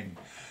gang.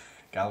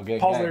 Gal gang.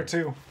 Paul's gang. there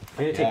too.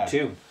 I'm gonna take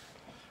 2.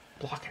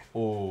 Block it.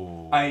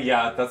 Oh.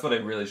 Yeah, that's what I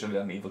really should have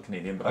done, Evil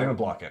Canadian. But I'm gonna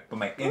block it. But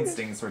my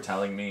instincts were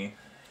telling me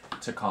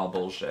to call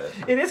bullshit.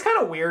 It is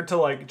kind of weird to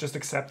like just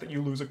accept that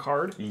you lose a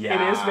card.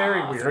 Yeah. It is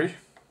very weird.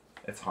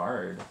 It's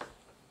hard.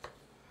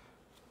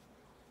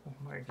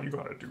 Like, you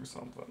gotta do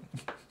something.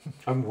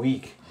 I'm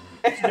weak.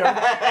 Yeah.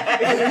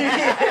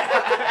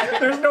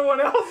 There's no one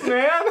else,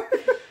 man.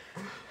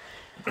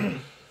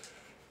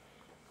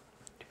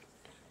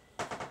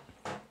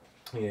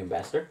 You an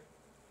ambassador?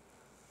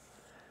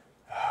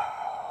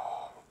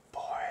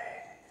 Boy.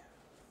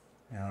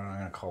 You know what? I'm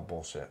gonna call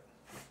bullshit.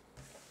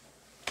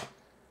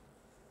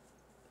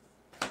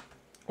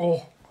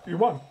 Oh, you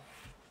won.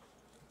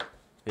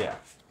 Yeah.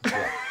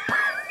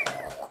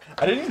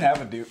 I didn't even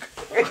have a Duke.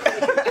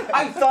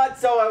 I thought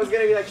so. I was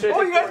gonna be like, should I Oh,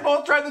 take you guys 4?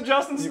 both tried the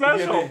Justin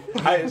special.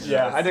 I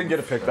didn't get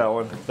to pick that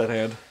one. That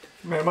hand.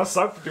 Man, it must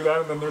suck to do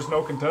that and then there's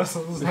no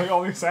contestants. Like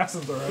all the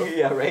assassins are out.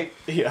 Yeah, right.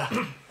 Yeah.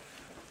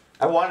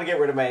 I wanted to get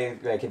rid of my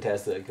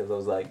contestant because I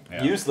was like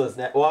Yeah. useless.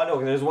 Well, no,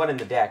 there's one in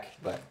the deck,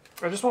 but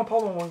I just want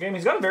Paul to win one game.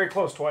 He's gotten very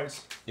close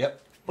twice. Yep.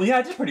 Well, yeah,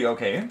 I did pretty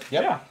okay. Yep.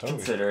 Yeah. Totally.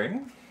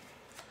 Considering.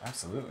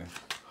 Absolutely.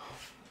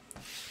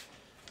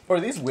 Are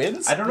these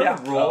wins? I don't know Yeah.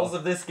 the rules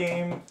of this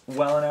game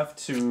well enough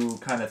to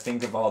kind of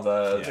think of all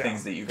the Yeah.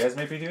 things that you guys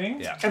might be doing.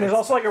 Yeah. And there's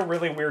also like a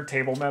really weird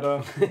table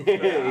meta.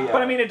 yeah.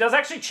 But I mean, it does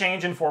actually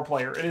change in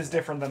 4-player. It is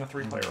different than a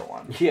 3-player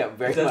one. yeah,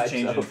 very It does much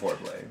change so. in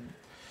foreplay.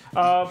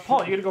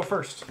 Paul, you get to go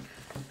first.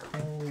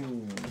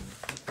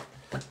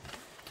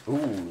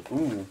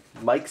 Ooh,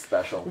 Mike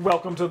special.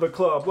 Welcome to the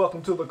club.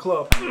 Welcome to the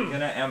club. I'm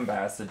gonna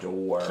ambassador.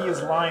 He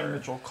is lying,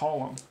 Mitchell.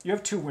 Call him. You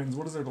have 2 wins.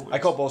 What is there to lose? I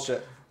call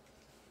bullshit.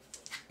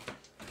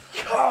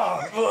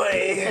 Oh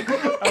boy!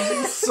 I'm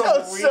being so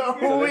weak. So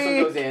this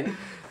one goes in.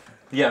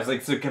 Yeah, it's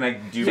like, so can I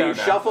do So you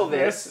that? shuffle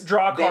this,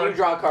 draw a then card. you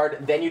draw a card,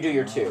 then you do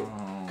your 2.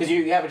 Because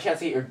you have a chance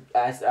to get your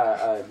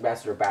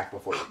ambassador back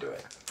before you do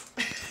it.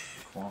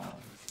 Come on.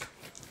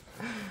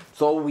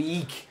 So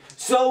weak.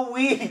 So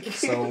weak.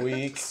 So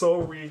weak. So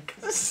weak.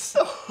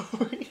 So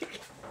weak.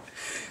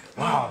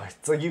 Wow.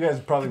 It's like you guys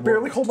probably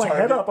Barely won't hold my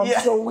target- head up. I'm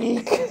Yeah. so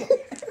weak.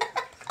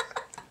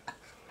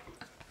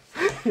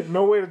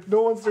 No way.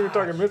 No one's doing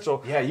target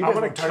Mitchell. Yeah, you I'm guys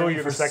gonna won't kill target you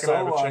me the for second so I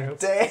have a long.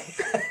 chance. Dang.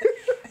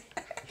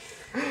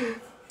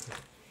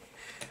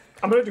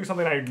 I'm gonna do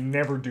something I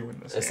never do in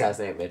this game.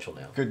 Assassinate Mitchell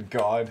now. Good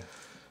God.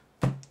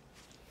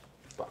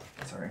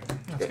 Sorry.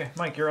 That's okay.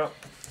 Mike, you're up.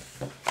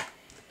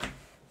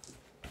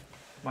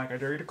 Mike, I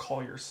dare you to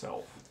call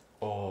yourself.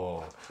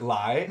 Oh.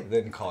 Lie,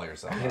 then call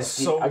yourself. I'm gonna,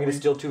 So I'm gonna weak.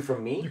 steal 2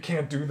 from me. You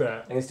can't do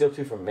that. I'm gonna steal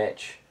 2 from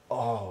Mitch.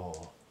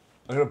 Oh.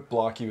 I'm gonna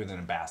block you with an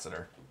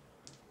ambassador.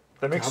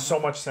 That makes so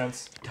much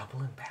sense. Double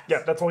ambassador.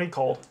 Yeah, that's what he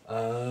called.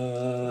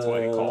 That's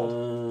what he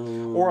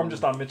called. Or I'm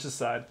just on Mitch's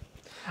side.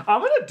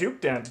 I'm gonna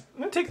Duke Den. I'm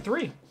gonna take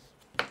 3.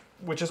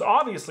 Which is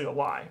obviously a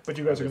lie, but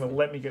you guys are gonna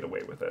let me get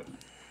away with it.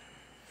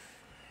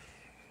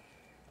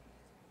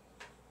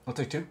 I'll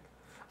take 2.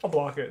 I'll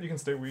block it. You can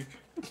stay weak.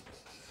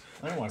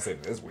 I don't want to say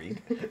this week.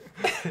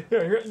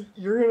 Yeah,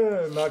 you're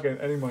gonna not get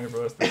any money for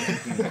this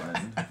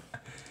thing.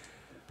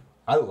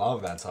 I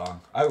love that song.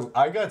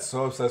 I got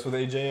so obsessed with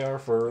AJR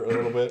for a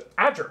little bit.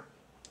 Adger.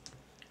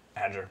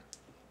 Adger.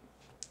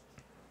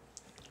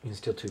 You can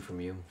steal 2 from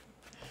you.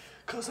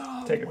 Cause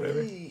I'm Take it, baby.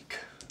 weak.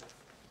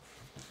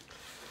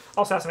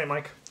 I'll assassinate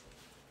Mike.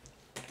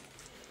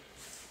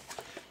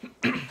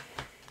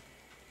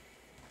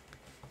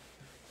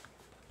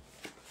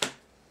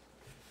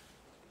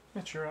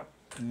 Mitch, you're up.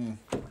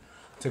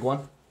 Take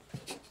 1.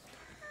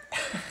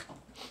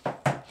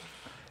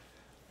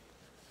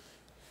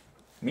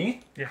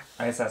 Me? Yeah.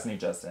 I assassinate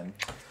Justin.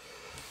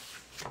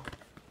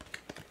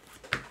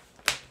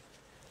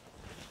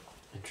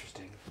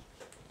 Interesting.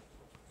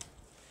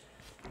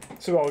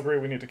 So we all agree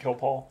we need to kill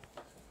Paul.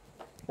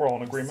 We're all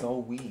in agreement. So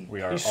weak.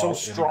 We are He's all so in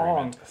strong.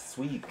 agreement.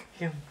 Sweet.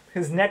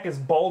 His neck is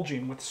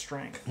bulging with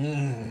strength.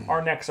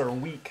 Our necks are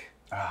weak.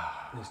 You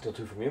can steal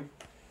 2 from you.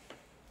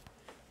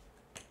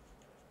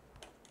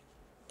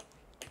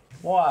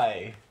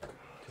 Why?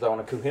 Because I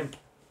want to coup him.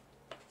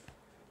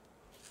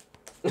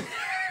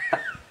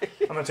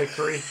 I'm gonna take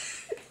 3.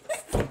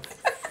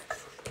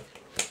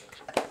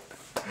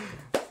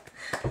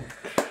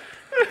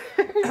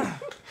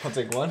 I'll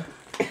take 1.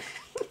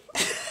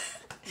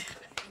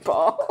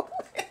 Paul.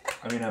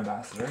 I mean,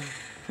 ambassador.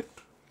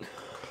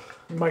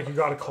 Mike, you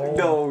gotta call him.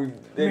 No.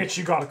 Mitch,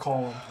 you gotta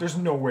call him. There's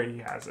no way he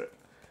has it.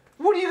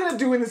 What are you gonna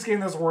do in this game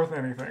that's worth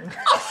anything?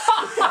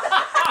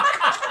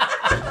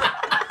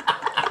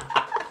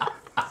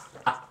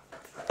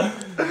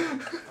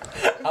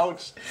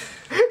 Ouch.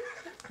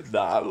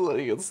 Nah, I'm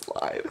letting it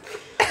slide.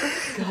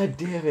 God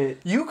damn it.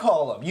 You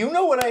call him. You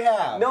know what I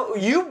have. No,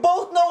 you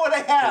both know what I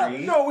have.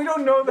 3. No, we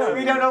don't know that.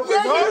 We don't know.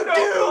 Yeah, No, you no,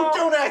 do. no.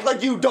 Don't act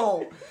like you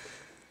don't.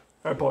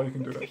 Alright, Paul, you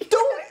can do that.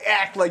 Don't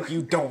act like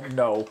you don't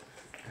know.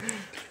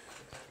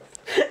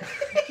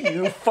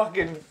 You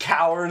fucking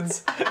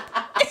cowards.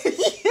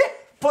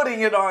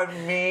 Putting it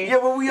on me. Yeah,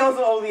 but we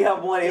also only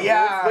have 1 influence.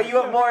 Yeah. But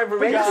you have more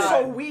information. You're so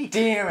God weak.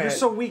 damn it. You're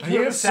so weak. He You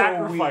have is so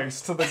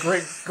sacrifice to the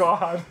great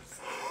god.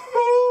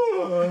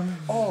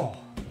 Oh.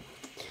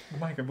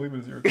 Mike, I believe it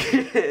is your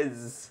It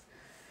is.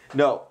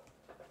 No.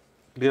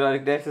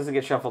 Dex doesn't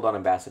get shuffled on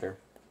Ambassador.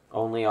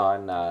 Only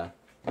on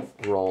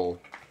roll.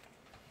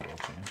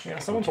 Yeah,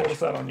 someone told us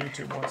that on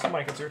YouTube once.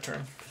 Mike, it's your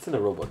turn. It's in the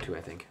rulebook too,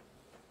 I think.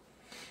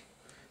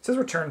 It says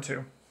return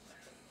to.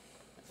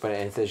 But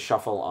it says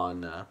shuffle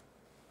on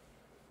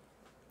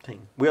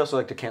thing. We also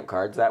like to count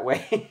cards that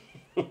way.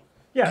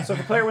 Yeah, so if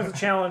the player wins a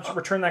challenge,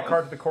 return that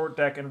card to the court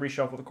deck and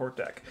reshuffle the court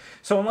deck.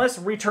 So unless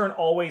return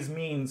always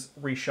means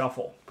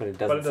reshuffle. But it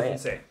doesn't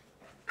say.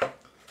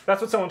 That's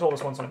what someone told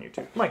us once on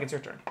YouTube. Mike, it's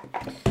your turn.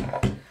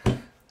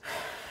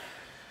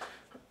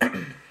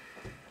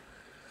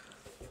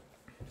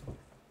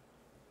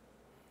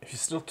 If you're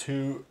still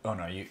 2... Oh,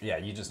 no.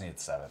 You just need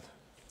the 7th.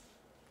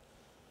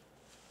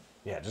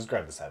 Yeah, just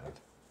grab the 7th.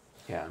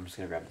 Yeah, I'm just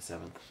going to grab the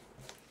 7th.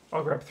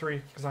 I'll grab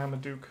 3, because I am a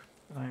duke,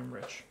 and I am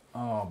rich.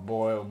 Oh,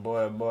 boy. Oh,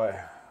 boy. Oh, boy.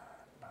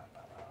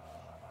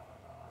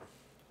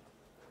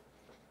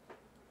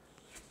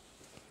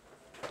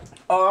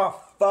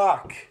 Oh,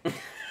 fuck.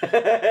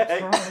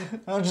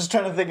 I'm just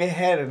trying to think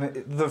ahead, and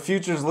the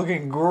future's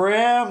looking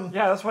grim.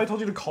 Yeah, that's why I told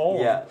you to call.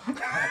 Yeah.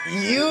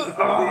 You...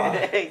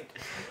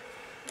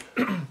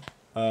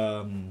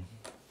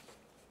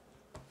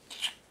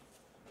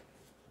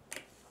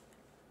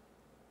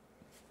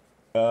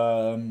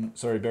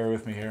 Sorry, bear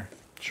with me here.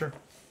 Sure.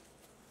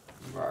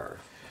 Rawr.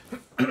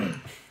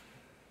 I'm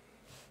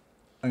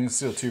gonna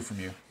steal 2 from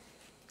you.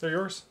 They're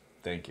yours.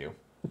 Thank you.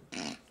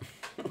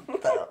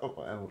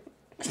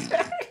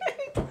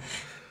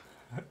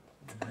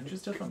 I'm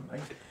just different.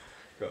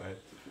 Go ahead.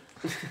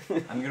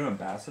 I'm gonna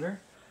ambassador.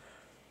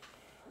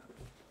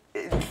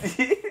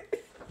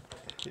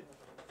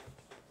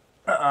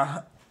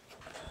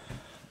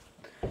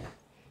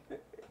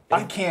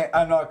 I can't.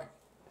 I'm not.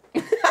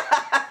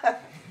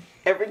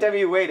 Every time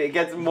you wait, it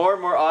gets more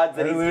and more odds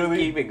that he's just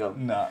keeping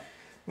them. No.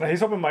 Now, he's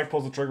hoping Mike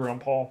pulls the trigger on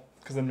Paul,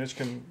 because then Mitch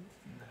can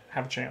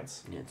have a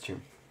chance. Yeah, it's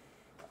true.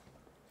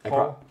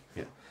 Paul?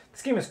 Yeah.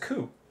 This game is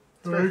coup.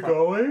 Are you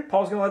going?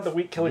 Paul's going to let the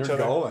weak kill each You're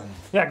other. going.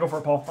 Yeah, go for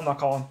it, Paul. I'm not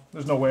calling.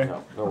 There's no way.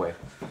 No way.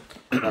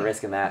 Not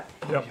risking that.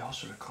 Yep. Y'all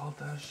should have called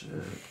that shit.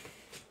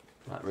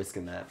 Not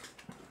risking that.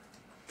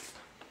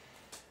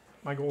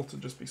 My goal is to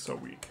just be so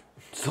weak.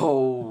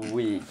 So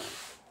weak.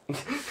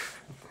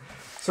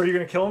 So are you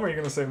going to kill him, or are you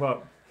going to save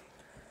up?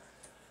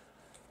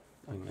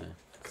 I'm gonna...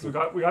 Because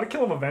we got to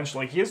kill him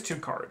eventually. Like, he has 2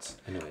 cards.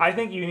 I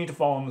think you need to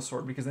fall on the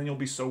sword, because then you'll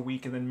be so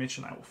weak, and then Mitch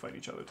and I will fight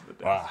each other to the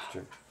death. Wow.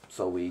 True.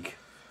 So weak.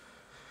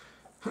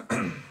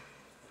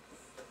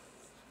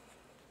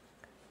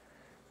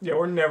 Yeah,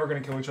 we're never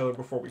going to kill each other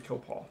before we kill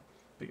Paul.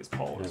 Because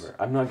Paul is... Never.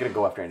 I'm not gonna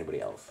go after anybody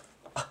else.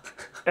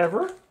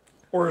 Ever?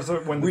 Or is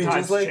it when the We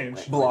times just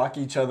change? block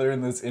each other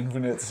in this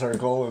infinite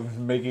circle of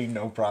making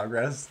no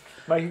progress.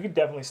 Mike, you could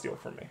definitely steal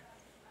from me.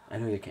 I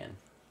know you can.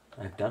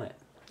 I've done it.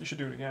 You should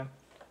do it again.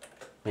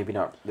 Maybe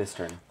not this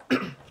turn.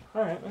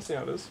 Alright, I see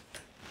how it is.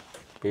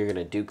 But you're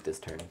gonna duke this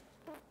turn.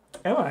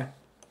 Am I?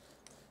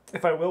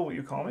 If I will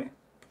you call me?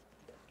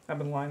 I've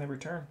been lying every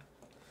turn.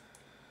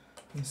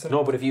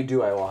 No, but if you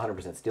do, I will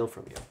 100% steal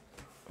from you.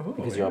 Ooh,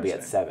 Because you'll be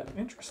at 7.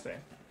 Interesting.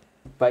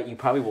 But you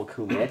probably will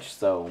coup Mitch,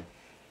 so...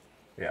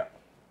 Yeah.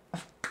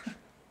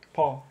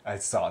 Paul. I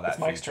saw that It's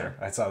Mike's future.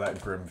 turn. I saw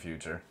that grim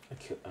future.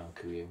 I'll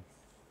coup you.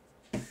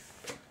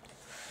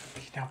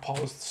 Now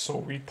Paul is so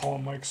weak. Paul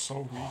and Mike's so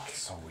weak. Oh,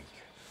 so weak.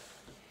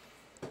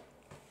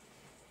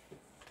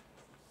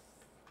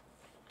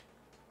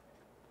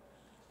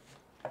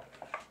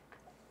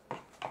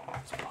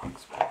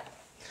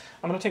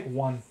 I'm gonna take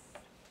 1.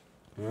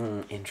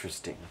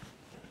 Interesting.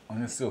 I'm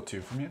gonna steal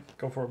 2 from you.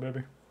 Go for it,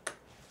 baby.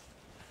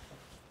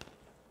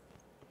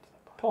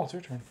 Paul, it's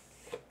your turn.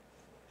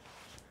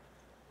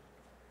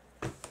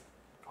 Oh,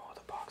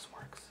 the box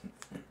works.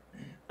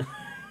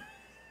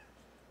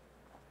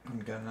 I'm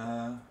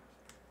gonna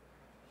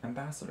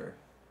ambassador.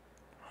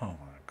 Oh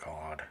my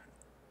god.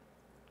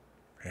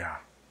 Yeah.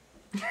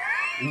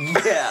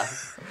 Yeah.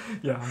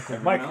 Yeah, I'm cool.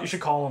 Everyone Mike, else? you should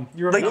call him.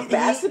 You're Like, a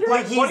ambassador?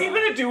 Mike, what are you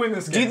gonna do in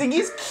this game? Do you think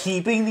he's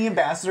keeping the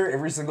ambassador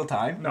every single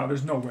time? No,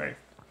 there's no way.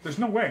 There's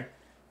no way.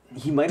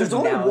 He might There's have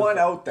only now- one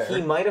out there.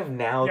 He might have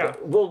now. Yeah.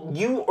 Well,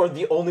 you are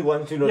the only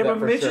ones who know Yeah, that but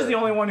for Mitch sure. is the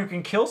only one who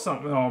can kill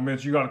something. Oh,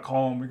 Mitch, you gotta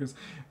call him because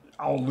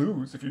I'll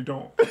lose if you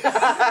don't.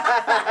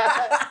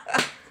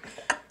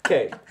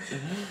 Okay.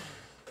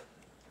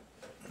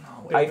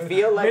 I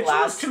feel like Mitchell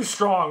last is too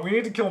strong. We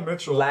need to kill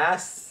Mitchell.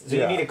 so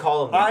Yeah. you need to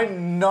call him.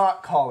 I'm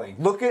not calling.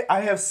 Look at,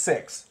 I have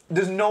 6.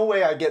 There's no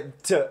way I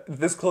get to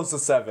this close to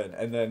 7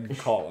 and then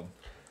call him.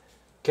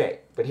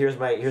 Okay, but here's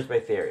my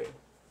theory.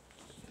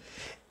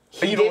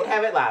 He You know did what?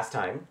 have it last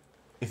time.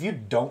 If you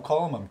don't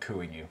call him, I'm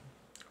cooing you.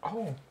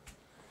 Oh.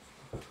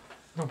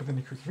 No, but then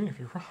you could me if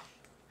you're wrong.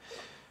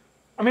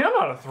 I mean, I'm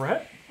not a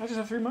threat. I just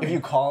have 3 money. If you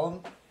call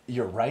him,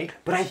 you're right.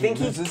 But I think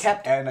he loses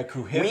kept- and a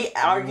coup hit. We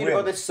argued win.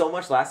 about this so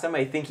much last time.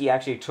 I think he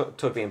actually took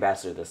the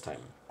ambassador this time,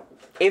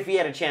 if he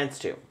had a chance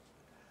to.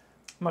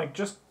 Mike,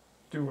 just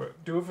do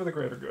it. Do it for the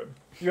greater good.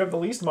 You have the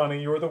least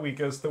money. You're the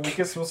weakest. The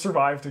weakest will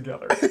survive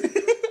together.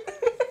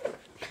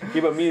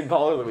 Yeah, but me and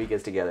Paul are the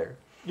weakest together.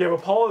 Yeah,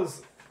 but Paul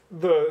is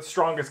the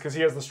strongest because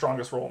he has the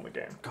strongest roll in the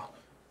game. Go.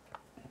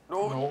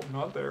 No,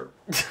 not there.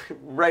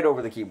 Right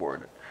over the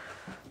keyboard.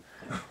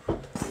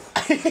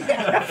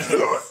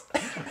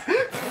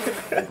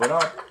 What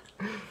up?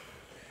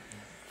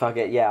 Fuck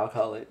it. Yeah, I'll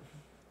call it.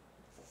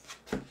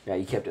 Yeah,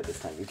 you kept it this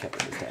time. You kept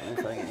it this time.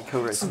 Fucking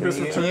Cobra. This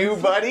is You,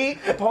 buddy?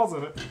 Paul's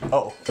in it.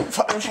 Oh.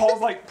 And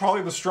Paul's like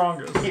probably the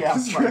strongest. Yeah.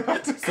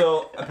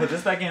 So I put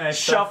this back in. I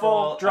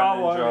Shuffle, draw and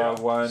then one, draw yeah.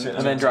 one, Shit.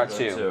 And then draw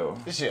two.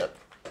 Shit.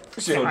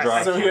 So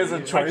draw So he has a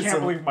I choice can't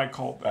of... believe Mike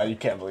called that. You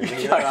can't believe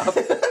it. Shut up.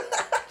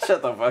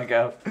 Shut the fuck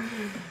up.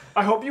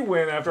 I hope you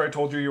win after I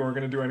told you weren't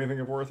going to do anything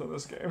of worth in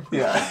this game.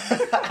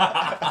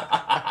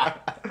 Yeah.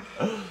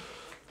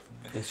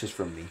 It's just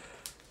from me.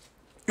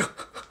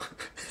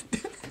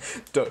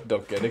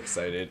 Don't get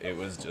excited. It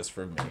was just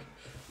for me.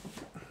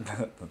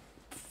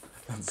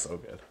 That's so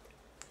good.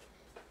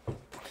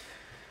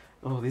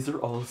 Oh, these are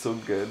all so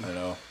good. I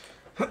know.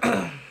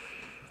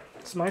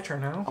 It's my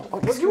turn now. Oh,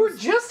 But you were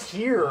just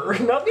here.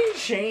 Nothing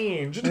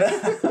changed.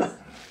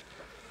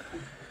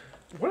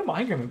 What am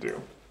I going to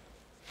do?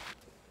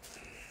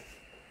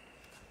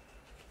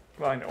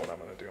 Well, I know what I'm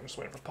going to do. I'm just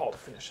waiting for Paul to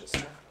finish his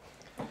turn.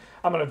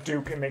 I'm going to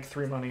duke and make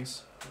 3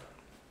 monies.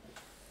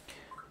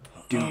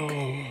 Duke.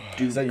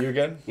 Is that you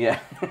again? Yeah.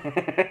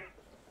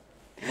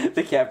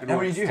 The captain. How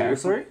many wants do you have, to.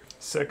 sorry?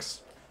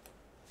 6.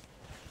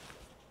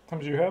 How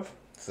many do you have?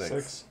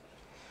 6.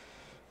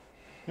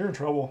 You're in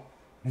trouble.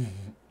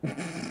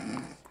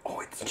 Oh,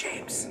 it's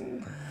James.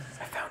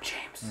 I found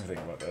James. Let me think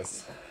about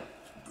this.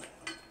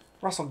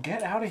 Russell,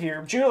 get out of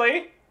here.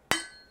 Julie!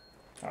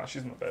 Oh,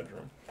 she's in the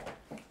bedroom.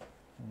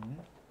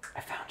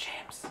 I found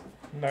James.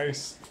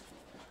 Nice.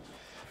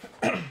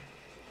 Hi.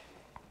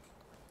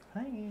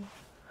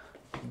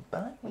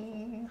 Bye.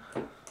 You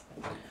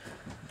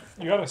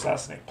gotta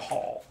assassinate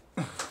Paul.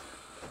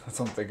 That's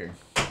what I'm thinking.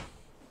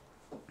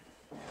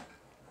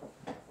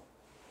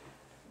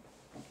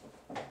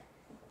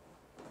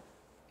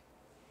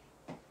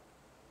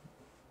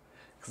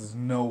 Because there's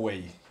no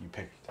way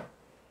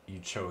you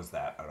chose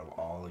that out of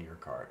all your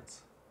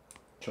cards.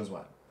 Chose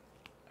what?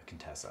 A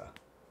Contessa.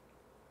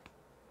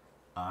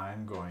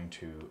 I'm going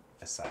to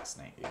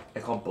assassinate you. I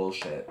call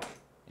bullshit.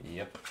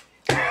 Yep.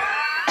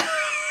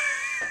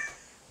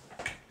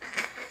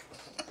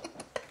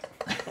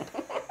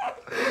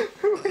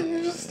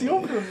 You just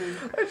steal from me.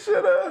 I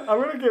should've.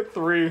 I'm gonna get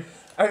 3.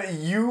 I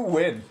mean, you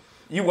win.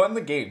 You won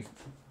the game.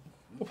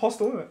 Well, Paul's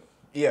still in it.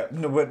 Yeah,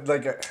 no, but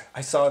like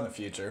I saw in the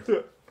future.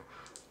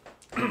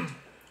 Yeah.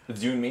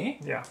 It's you and me?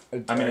 Yeah.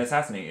 I'm gonna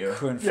assassinate you.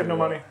 couldn't You have no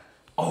figure money. out.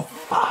 Oh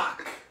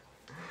fuck!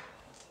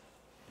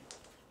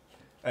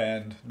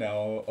 And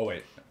now, oh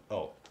wait,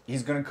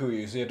 he's gonna coup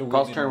you, so you have to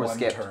Paul's win turn in was one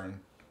skipped. turn.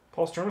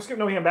 Paul's turn was skip.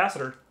 No, he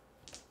ambassador.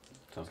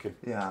 Sounds good.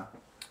 Yeah.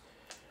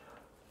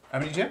 How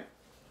many, Jim?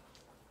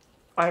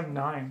 I have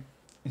 9.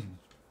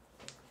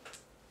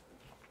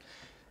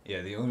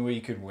 Yeah, the only way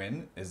you could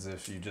win is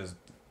if you just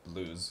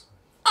lose.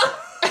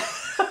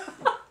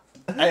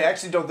 I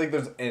actually don't think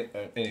there's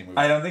any moves.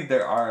 I don't think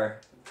there are.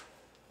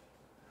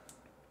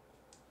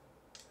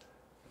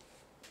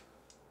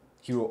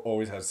 He will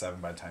always have 7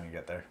 by the time you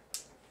get there.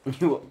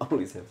 You will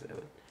always have 7.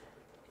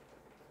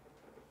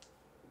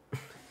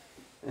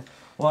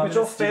 Well,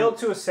 Mitchell failed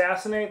to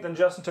assassinate, then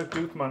Justin took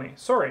Duke money.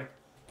 Sorry.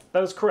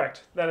 That is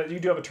correct. You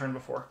do have a turn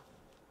before.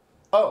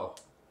 Oh.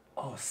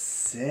 Oh,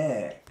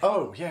 sick.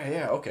 Oh,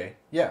 yeah, okay.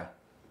 Yeah.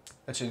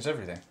 That changed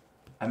everything.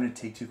 I'm gonna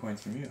take 2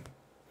 coins from you.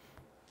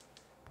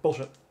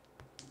 Bullshit.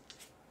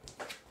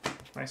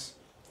 Nice.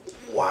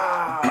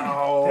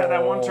 Wow. Yeah,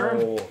 that one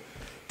turn.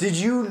 Did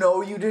you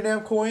know you didn't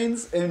have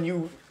coins and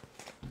you...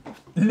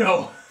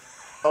 No.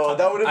 Oh,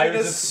 that would I have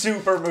been a was just-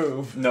 super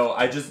move. No,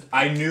 I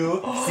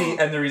knew. See,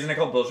 and the reason I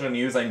called bullshit on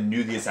you is I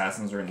knew the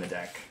assassins were in the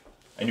deck.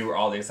 I knew where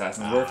all the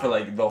assassins were for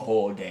like the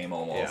whole game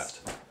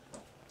almost.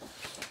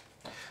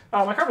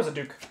 My card was a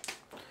Duke.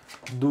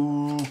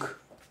 Duke.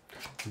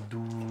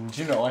 Did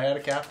you know I had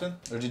a captain?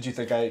 Or did you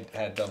think I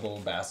had double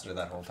ambassador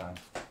that whole time?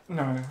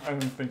 No, I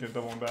didn't think it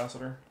double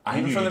ambassador. I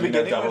Even knew from you the did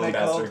that beginning double when I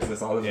ambassador called- because I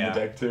saw them in Yeah. the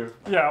deck too.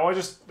 Yeah, well, I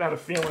just had a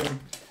feeling.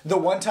 The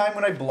one time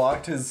when I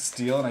blocked his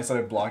steal and I said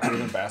I blocked it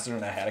with ambassador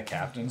and I had a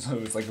captain, so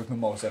it was like the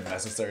most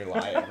unnecessary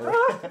lie ever.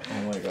 Oh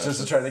my god.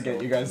 Just to try to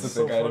get you guys to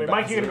So think I had funny.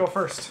 Mike, you ambassador. gonna go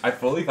first. I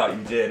fully thought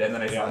you did, and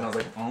then I saw it and I was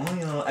like, oh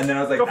yeah. And then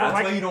I was like, Go for it, that's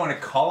Mike. why you don't want to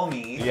call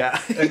me. Yeah.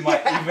 And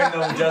even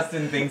though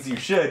Justin thinks you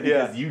should,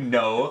 because you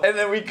know. And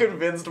then we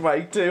convinced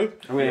Mike too.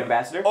 Are we an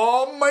ambassador?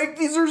 Oh, Mike,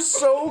 these are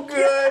so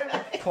good.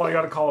 Paul, you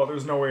gotta call it.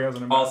 There's no way he has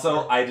an ambassador.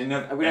 Also, I didn't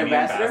have Are we any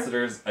ambassador?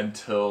 ambassadors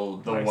until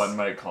the Nice. one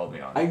Mike called me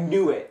on. I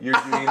knew it. You're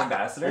doing I'm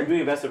ambassador? doing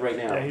ambassador right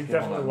now. Yeah, he's hold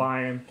definitely on.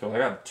 lying. So I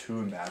got 2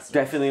 ambassadors.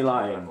 Definitely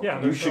lying. Yeah,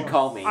 You there's should no-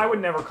 call me. I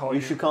would never call you.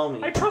 You should call me.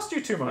 I trust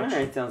you too much.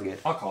 Alright, sounds good.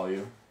 I'll call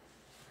you.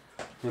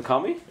 You call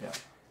me?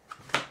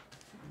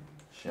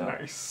 Shit.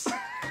 Nice.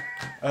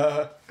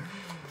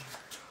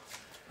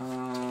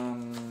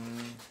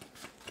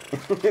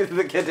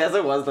 The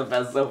Contessa was the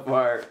best so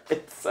far.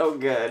 It's so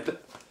good.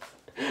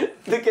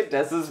 The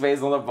Contessa's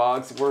face on the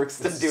box works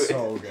to do it.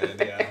 So good,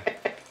 yeah.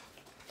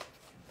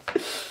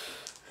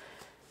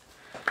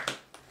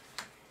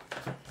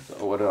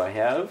 what do I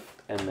have?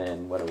 And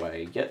then what do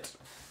I get?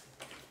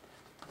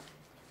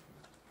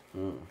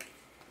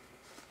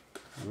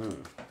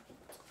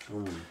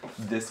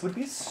 This would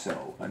be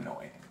so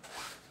annoying.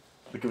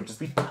 Like it would just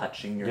be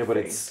touching your Yeah, but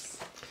face.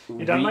 it's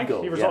You done, Mike?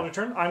 regal, You resolved yeah.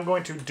 your turn? I'm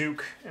going to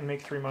Duke and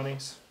make 3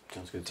 monies.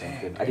 Sounds good,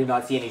 sounds good. I did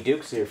not see any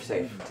dukes, so you're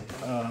safe.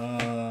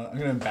 I'm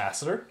gonna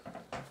ambassador.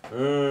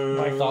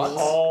 Mike, thoughts?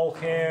 call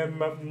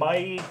him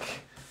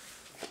Mike.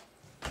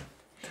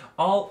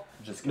 I'll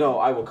just kidding. No,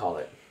 I will call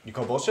it. You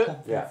call bullshit?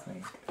 Yeah.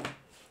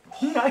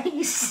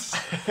 Nice.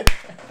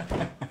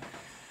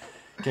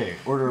 Okay,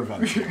 order of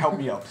entry. Help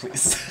me out,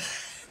 please.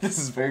 This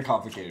is very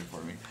complicated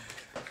for me.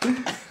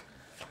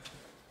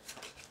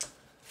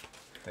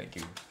 Thank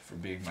you for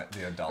being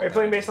the adult. Are you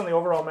playing based on the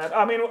overall meta?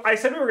 I mean, I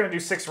said we were going to do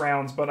 6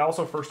 rounds, but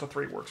also first to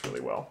 3 works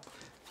really well.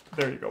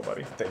 There you go,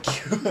 buddy. Thank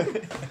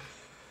you.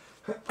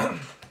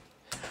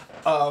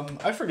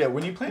 I forget,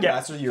 when you play Yeah.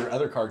 Ambassador, your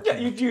other card Yeah,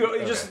 can-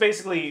 you just Okay.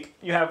 basically,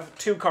 you have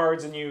 2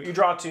 cards and you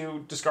draw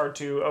 2, discard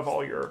 2 of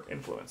all your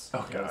influence.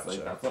 Okay, Gotcha.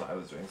 like, that's what I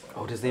was doing. So.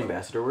 Oh, does the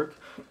ambassador work?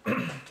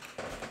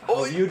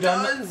 Oh, you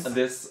done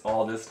this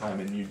all this time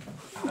and you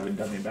haven't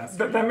done the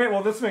ambassador.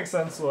 Well, this makes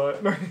sense.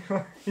 What?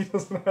 He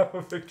doesn't have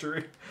a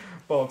victory.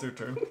 Well, it's your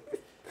turn.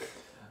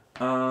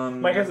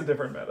 Mike has a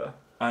different meta.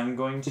 I'm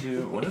going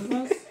to. What is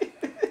this?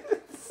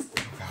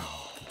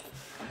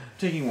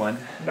 Taking 1.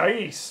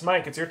 Nice.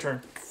 Mike, it's your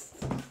turn.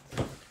 How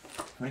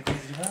many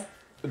things do you have?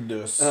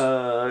 This.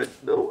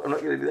 No, I'm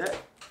not gonna do that.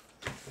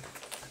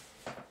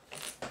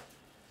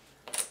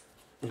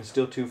 It's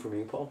still 2 for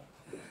me, Paul.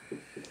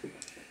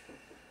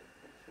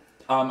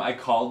 I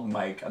called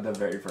Mike at the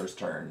very first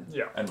turn.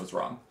 Yeah. And was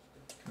wrong.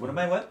 What am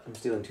I? What? I'm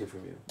stealing 2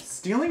 from you.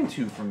 Stealing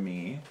 2 from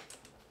me.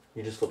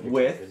 You just flipped your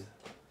With? captain.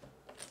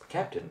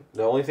 Captain.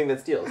 The only thing that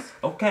steals.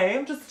 Okay,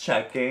 I'm just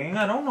checking.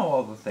 I don't know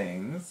all the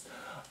things.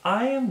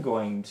 I am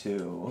going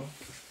to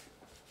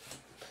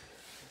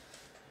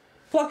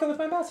block it with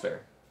my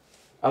master.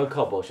 I would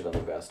call bullshit on the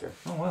ambassador.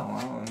 Oh well,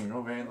 I don't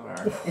go very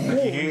far.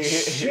 Holy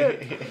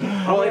shit.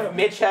 Well, if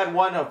Mitch had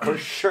one up for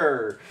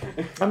sure.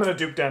 I'm going to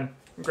Duke Den.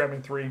 I'm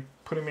grabbing 3,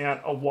 putting me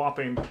at a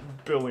whopping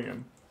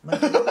billion. You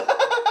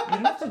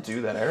didn't have to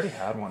do that. I already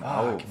had one.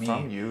 Fuck me.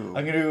 From you.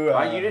 I'm gonna do.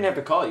 You didn't have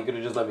to call. You could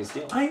have just let me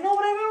steal. I know,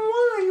 but I didn't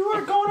want. You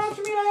were going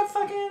after me, and I have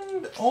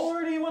fucking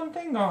already one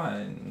thing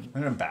on.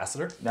 I'm an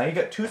ambassador. Now you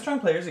got 2 strong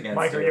players against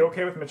Mike, are you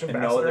okay with Mitch and no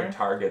Ambassador? other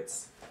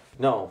targets.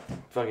 No.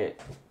 Fuck it.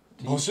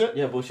 Bullshit?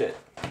 Yeah, bullshit.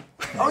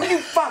 Oh, you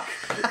fuck!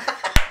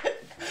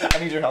 I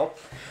need your help.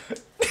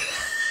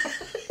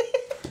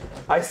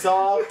 I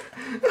saw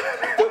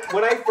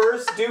when I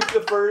first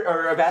duped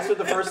or ambassador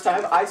the first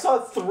time. I saw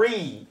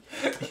 3.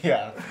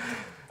 Yeah.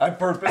 I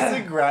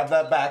purposely grabbed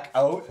that back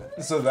out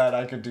so that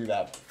I could do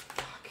that.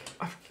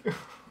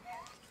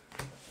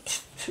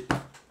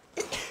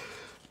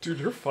 Dude,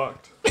 you're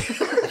fucked.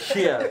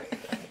 Yeah.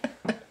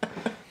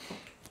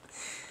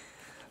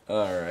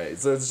 Alright,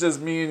 so it's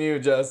just me and you,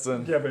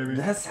 Justin. Yeah, baby.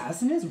 The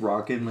assassin is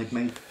rocking like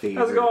my favorite.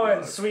 How's it going,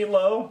 look. Sweet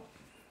Low?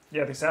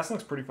 Yeah, the assassin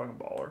looks pretty fucking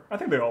baller. I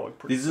think they all look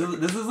pretty This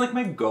is like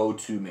my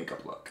go-to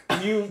makeup look.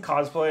 You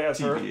cosplay as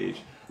her? TBH.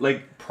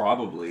 Like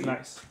probably.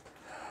 Nice.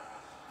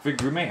 If I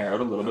grew my hair out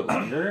a little bit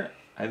longer,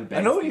 I have.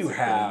 I know you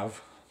have.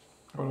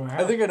 What do I I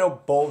have? think I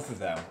know both of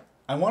them.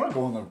 I want to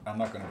go on the. I'm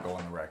not going to go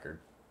on the record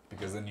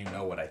because then you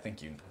know what I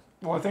think you.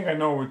 Well, I think I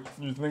know what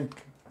you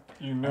think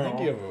you know. I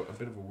think you have a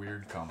bit of a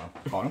weird combo.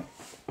 On him.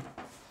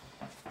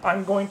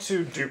 I'm going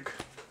to Duke.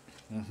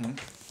 Mm-hmm.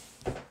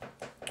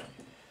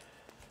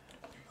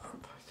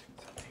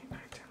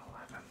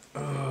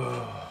 11.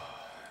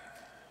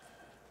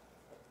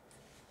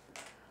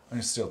 I'm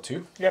gonna steal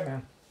 2. Yeah,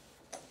 man.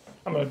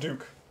 I'm gonna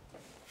Duke.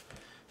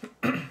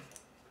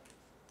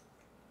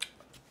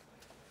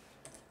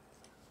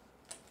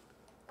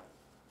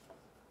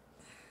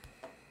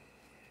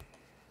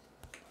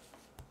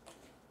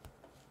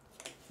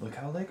 Look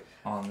how like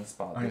on the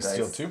spot I'm the gonna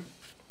steal dice 2.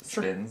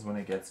 spins when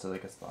it gets to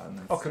like a spot and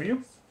then. Oh, could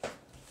you?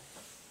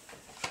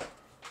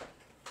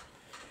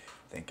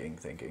 Thinking.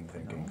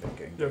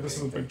 Yeah, this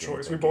is a big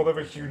choice. We both have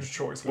a huge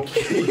choice.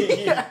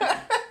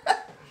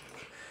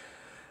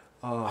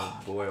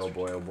 Oh boy! Oh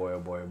boy! Oh boy! Oh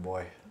boy! Oh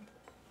boy!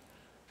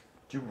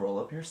 Do you roll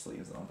up your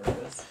sleeves on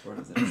purpose, or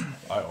does it? Just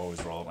I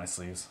always roll up my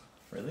sleeves.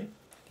 really?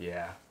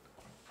 Yeah.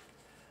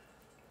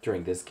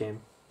 During this game.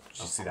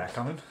 Did you see that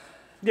coming?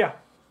 Yeah.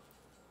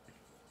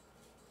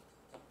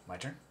 My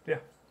turn. Yeah.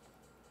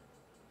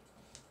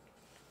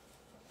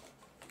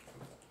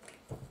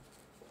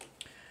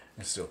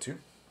 I steal 2.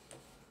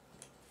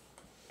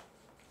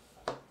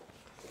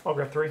 I'll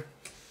grab 3.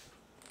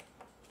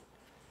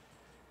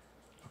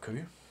 Could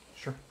you?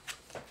 Sure.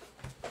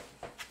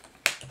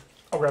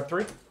 I'll grab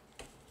 3.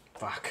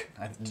 Fuck.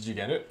 Did you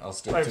get it? I'll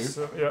steal I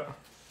 2. have yeah.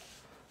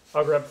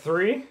 I'll grab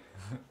 3.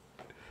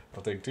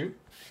 I'll take 2.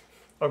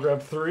 I'll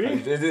grab 3.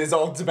 It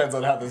all depends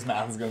on how this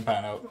math is gonna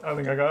pan out. I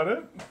think I got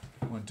it.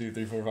 1, 2,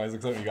 3, 4, 5,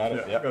 6, 7. You got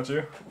it. Yeah, got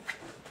you.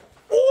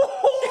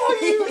 Oh,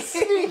 you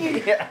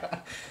see? Yeah.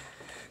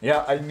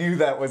 Yeah, I knew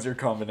that was your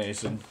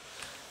combination.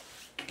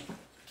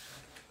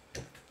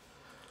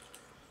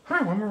 All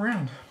right, one more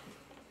round.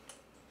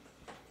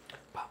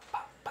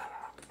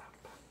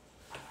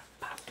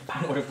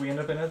 What if we end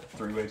up in a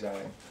three-way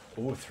tie?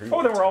 Ooh, 3.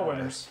 Oh, then we're all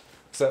winners.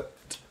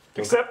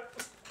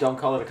 Except Don't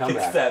call it a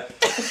comeback.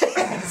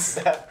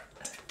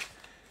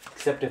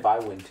 Except if I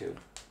win 2.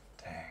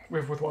 dang.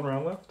 With 1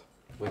 round left?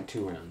 With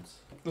 2 rounds.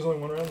 There's only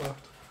 1 round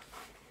left.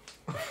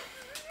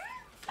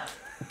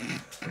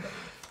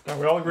 Now,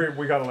 we all agree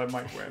we gotta let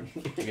Mike win.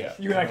 Yeah.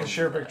 You and I can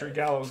share victory,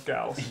 gallows,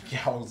 gals.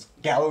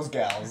 Gals.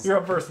 You're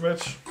up first,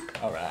 Mitch.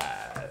 All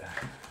right.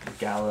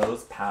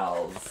 Gallows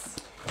pals.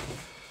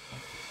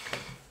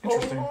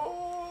 Interesting.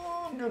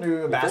 Oh, I'm gonna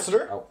do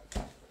ambassador. Oh.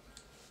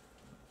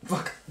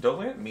 Fuck. Don't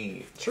look at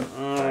me. Sure. Do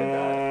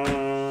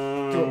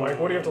it, Mike.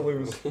 What do you have to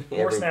lose?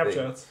 More Everything.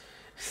 Snapchats.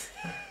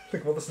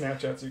 Think of all the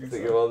Snapchats you can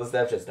Think say. of all the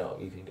Snapchats. No,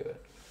 you can do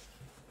it.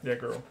 Yeah,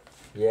 girl.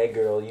 Yeah,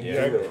 girl, you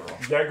Yeah, do it.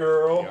 Yeah,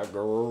 girl. Yeah,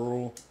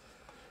 girl.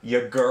 Ya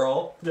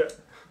girl. Yeah.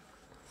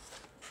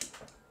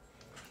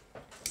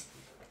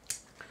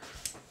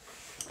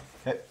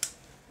 Hey.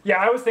 Yeah,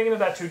 I was thinking of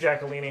that too,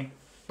 Jacqueline.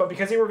 But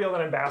because he revealed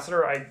an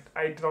ambassador, I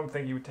don't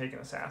think he would take an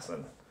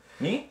assassin.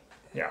 Me?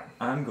 Yeah.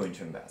 I'm going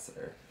to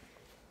ambassador.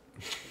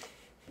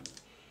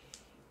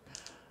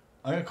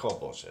 I'm gonna call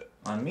bullshit.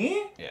 On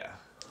me? Yeah.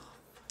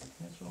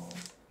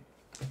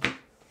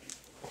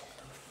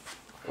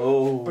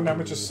 Oh. But now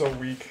Mitch is so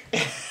weak.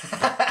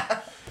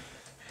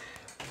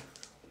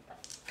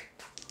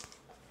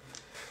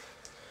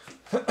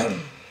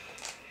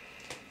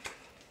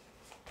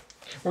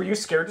 Were you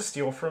scared to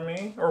steal from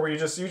me? Or were you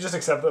just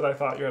accepted I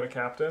thought you had a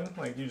captain?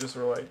 Like, you just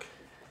were like...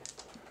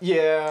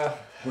 Yeah.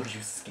 Were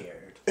you scared?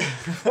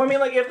 Well, I mean,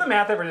 like, if the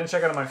math ever didn't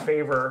check out in my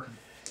favor...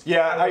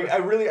 Yeah,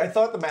 I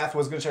thought the math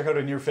was gonna check out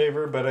in your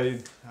favor, but I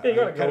you gotta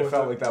go kind of with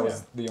felt it, like that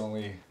was the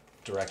only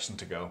direction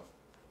to go.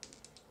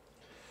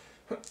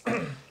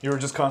 You were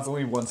just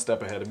constantly one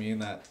step ahead of me in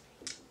that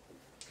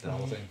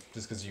whole thing,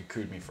 just because you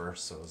cooed me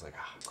first, so it was like,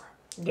 ah, crap.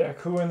 Yeah,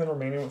 coup and then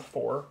remaining with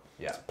 4.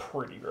 Yeah,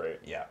 Pretty great.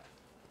 yeah,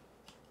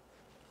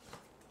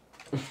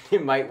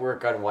 It might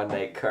work on one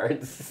night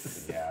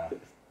cards. yeah.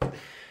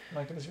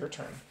 Mike, it is your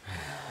turn.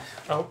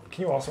 Oh,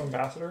 can you also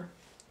ambassador?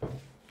 I'm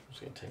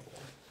just gonna take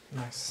one.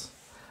 Nice.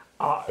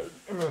 I'm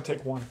gonna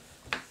take 1.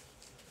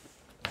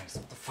 Nice.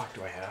 What the fuck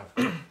do I have?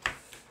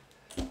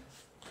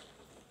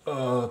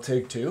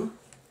 Take 2.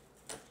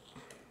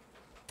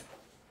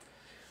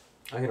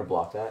 I'm gonna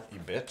block that. You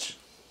bitch.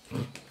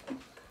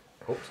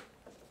 Oops.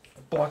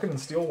 Block it and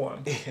steal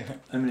 1.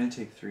 I'm gonna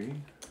take 3. You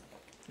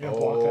gonna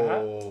block that?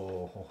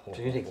 Oh.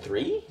 So you take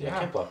 3? Yeah. I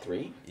can't block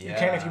 3. Yeah. You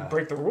can if you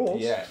break the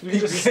rules. Yeah. You can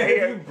just say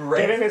If you it.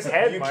 break- Get in his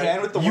head, You Mike.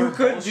 can with the You word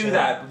could bullshit. do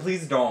that, but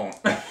please don't.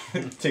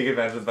 Take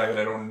advantage of the fact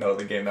that I don't know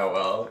the game that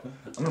well.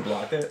 I'm gonna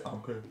block it.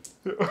 Okay.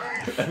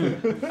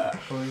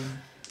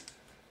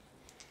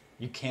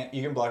 You can't.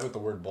 You can block with the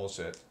word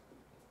bullshit.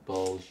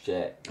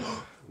 Bullshit.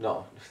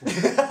 No.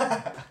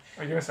 Are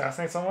you gonna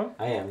assassinate someone?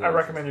 I am. I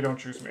recommend you don't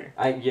choose me.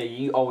 Yeah,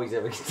 you always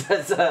ever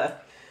assassinate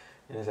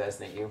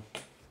you.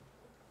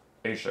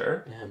 Are you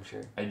sure? Yeah, I'm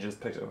sure. I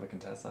just picked up a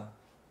Contessa.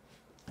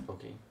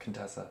 Okay.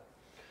 Contessa.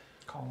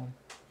 Call him.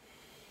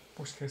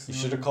 Worst case You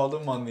scenario. should have called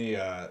him on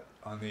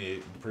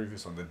the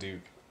previous one, the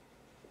Duke.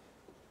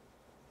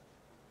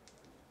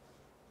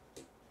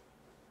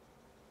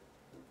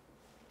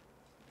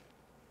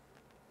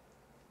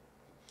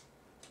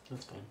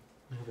 That's fine.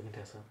 I have a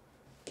Contessa.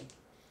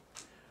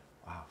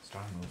 Wow,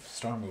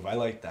 strong move. I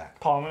like that.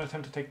 Paul, I'm gonna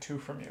attempt to take 2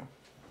 from you.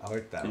 I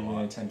like that Are you a gonna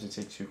lot. attempt to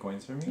take 2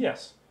 coins from me?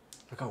 Yes.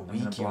 Look how I'm gonna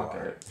weak you block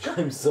are. it.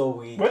 I'm so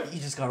weak. What? He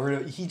just got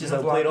rid of. He just You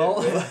outplayed blocked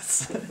all it. of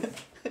us.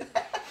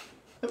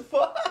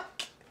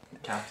 Fuck.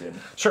 Captain.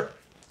 Sure.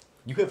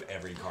 You have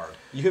every card.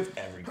 You have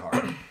every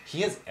card.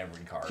 He has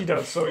every card. He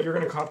does. So you're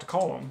gonna have to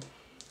call him.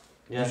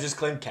 Yeah. You just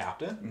claimed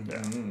captain.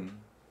 Yeah. Mm-hmm.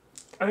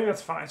 I think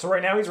that's fine. So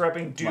right now he's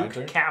repping My Duke,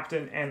 turn?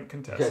 Captain, and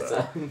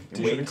Contessa.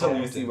 Contessa. Wait until you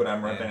Captain see what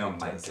I'm and repping on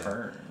my Contessa.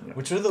 turn.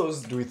 Which of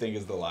those do we think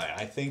is the lie?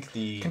 I think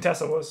the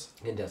Contessa was.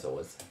 Contessa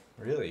was.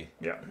 really.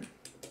 Yeah.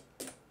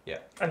 Yeah.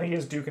 I think he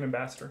is Duke and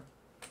Ambassador.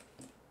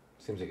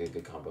 Seems like a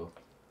good combo.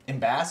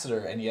 Ambassador,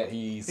 and yet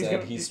he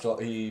said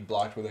gonna- he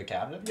blocked with a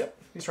captain. Yep.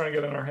 He's trying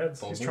to get in our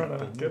heads. He's trying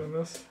to get in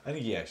this. I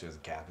think he actually is a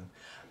captain.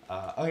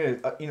 I'm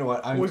gonna. You know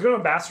what? Well, he's going to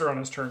Ambassador on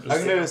his turn. Just I'm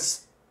so gonna you know.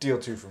 steal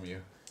 2 from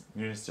you.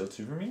 You're gonna steal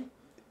 2 from me?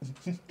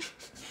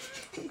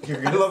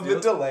 I love the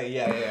delay.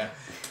 Yeah.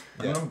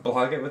 I'm gonna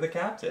block it with a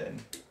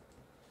captain.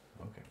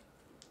 Okay.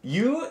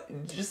 You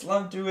just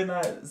love doing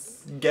that.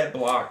 Get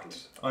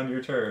blocked on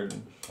your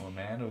turn. I'm a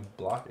man of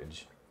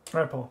blockage.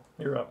 All right, Paul.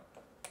 You're up.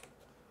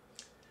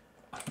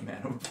 A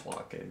man of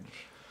blockage.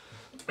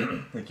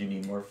 Like you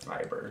need more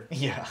fiber.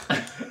 Yeah.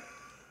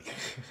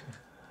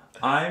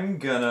 I'm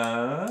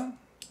gonna.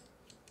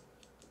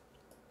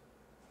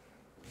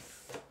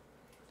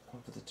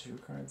 Of the 2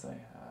 cards I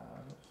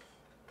have,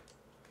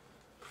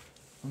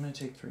 I'm gonna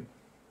take 3.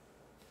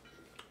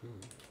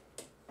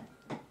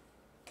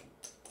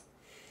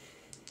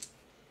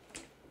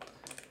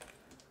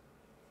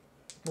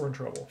 We're in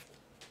trouble.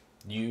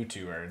 You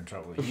two are in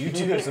trouble. You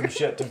two have some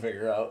shit to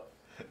figure out.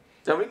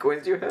 How many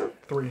coins do you have?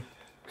 3.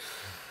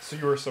 So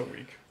you are so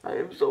weak. I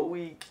am so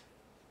weak.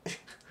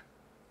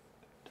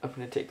 I'm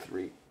gonna take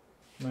 3.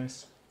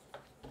 Nice.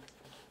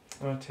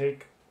 I'm gonna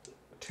take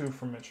 2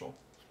 from Mitchell.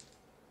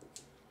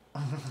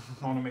 I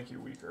want to make you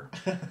weaker.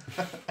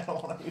 I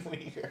don't want to be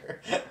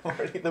weaker. I'm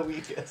already the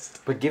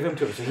weakest. But give him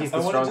to him, so he's the I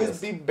want to strongest.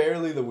 just be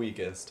barely the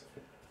weakest.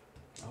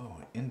 Oh,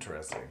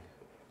 interesting.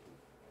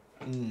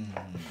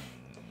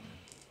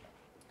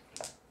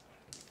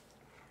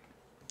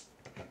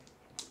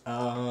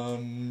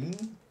 I'm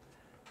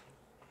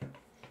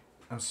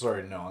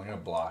sorry, no, I'm gonna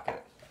block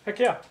it. Heck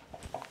yeah.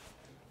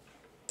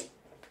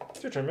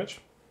 It's your turn, Mitch.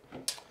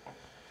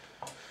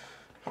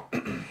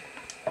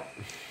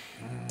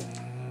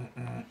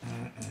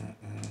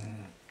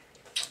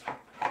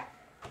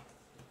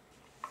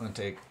 I'm gonna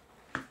take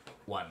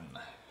 1.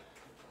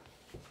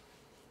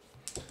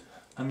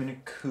 I'm gonna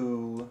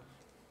coup.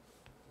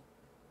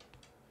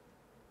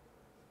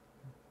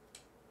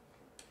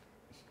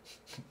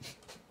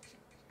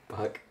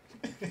 Fuck.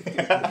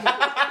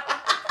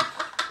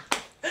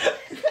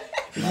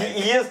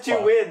 He has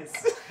 2 wins.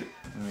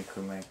 I'm gonna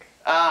coup Mike.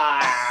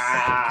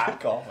 Ah! Good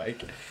call,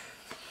 Mike.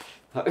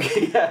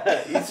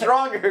 Yeah, he's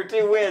stronger.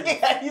 2 wins.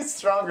 Yeah, he's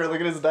stronger. Look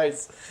at his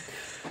dice.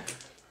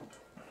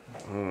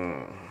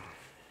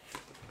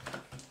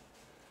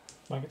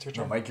 Mike, it's your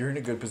No, turn. Mike, you're in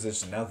a good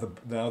position. Now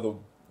the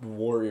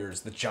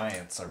warriors, the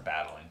giants, are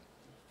battling.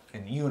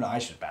 And you and I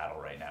should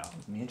battle right now.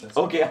 Me just.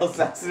 Okay, I'll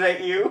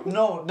assassinate you.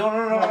 No.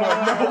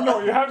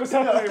 No, you have to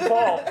assassinate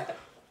Paul.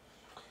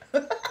 I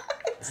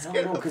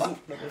don't know, because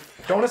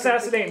Don't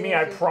assassinate me.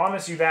 I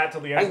promise you that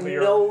till the I end of the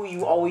year. know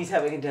you always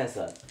have a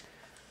Contessa.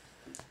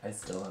 I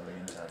still have a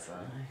Contessa.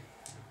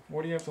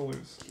 What do you have to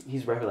lose?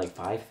 He's repping like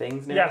 5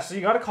 things now. Yeah, so you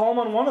got to call him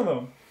on one of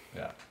them.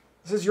 Yeah.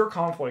 This is your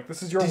conflict.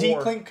 This is your Did he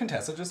war. claim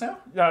Contessa just now?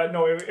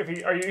 No, if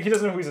he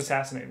doesn't know who he's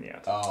assassinating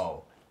yet.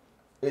 Oh.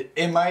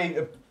 In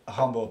my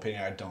humble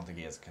opinion, I don't think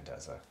he has a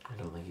Contessa. I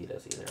don't think he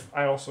does either.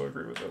 I also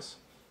agree with this.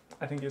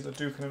 I think he has a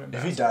Duke and an If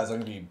ambassador. he does, I'm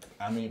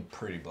gonna be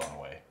pretty blown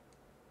away.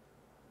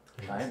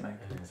 Alright, Mike.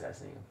 I'm gonna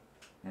assassinate him.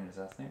 You gonna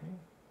assassinate me?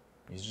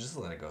 You should just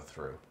let it go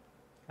through.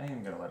 I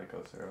am gonna let it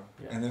go through.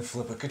 Yeah. And then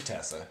flip a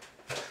Contessa.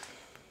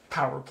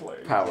 Power play.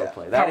 Power Yeah.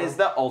 play. That is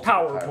the ultimate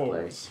Power power play.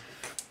 plays.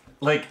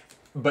 Like,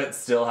 but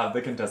still have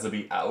the Contessa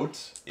be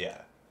out?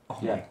 Yeah. Oh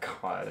Yeah. my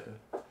god.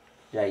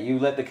 Yeah, you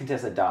let the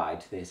Contessa die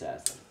to the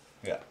assassin.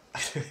 Yeah.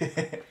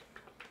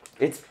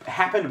 It's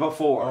happened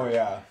before. Oh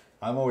yeah.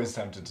 I'm always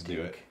tempted to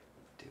do it.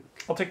 Duke.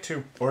 I'll take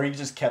 2. Or he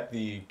just kept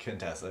the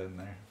Contessa in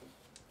there.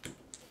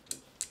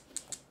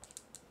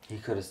 He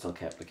could have still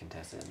kept the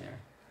Contessa in there.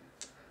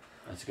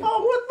 That's a good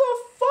Oh, what the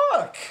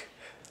fuck?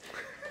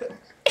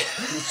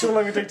 You should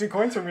let me take 2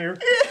 coins from you.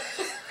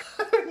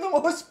 I'm the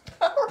most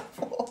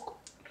powerful.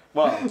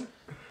 Well,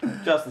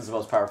 Justin's the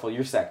most powerful.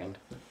 You're second.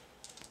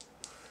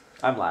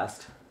 I'm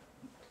last.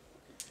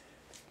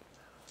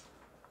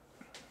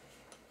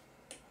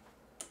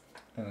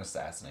 I'm gonna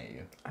assassinate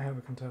you. I have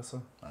a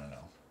Contessa. I don't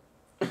know.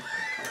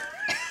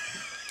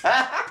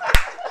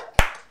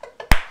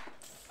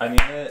 I'm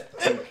gonna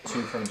take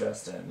 2 from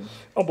Justin.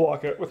 I'll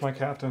block it with my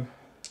captain.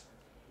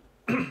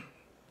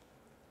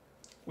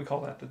 We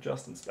call that the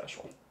Justin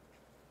special.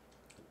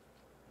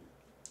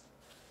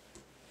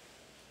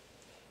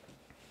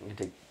 I'm gonna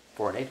take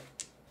 4 and 8.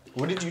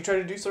 What did you try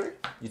to do, sorry?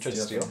 You tried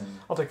to steal? from him.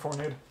 I'll take 4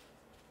 and 8.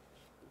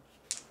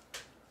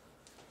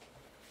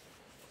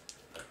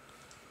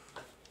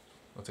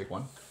 I'll take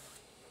 1.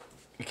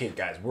 Okay,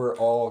 guys, we're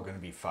all gonna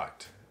be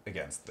fucked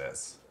against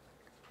this.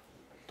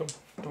 Don't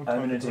I'm tell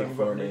gonna me take about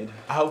 4 me. and 8.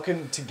 How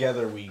can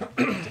together we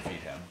defeat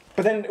him?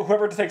 But then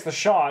whoever takes the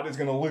shot is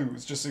going to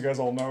lose, just so you guys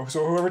all know.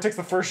 So whoever takes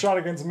the first shot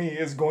against me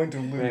is going to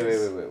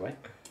lose. Wait. What?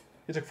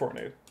 He took 4 and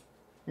 8.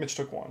 Mitch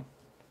took 1.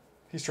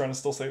 He's trying to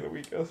still say the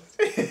weakest.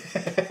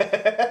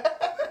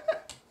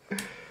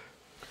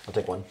 I'll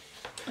take 1.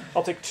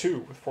 I'll take 2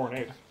 with 4 and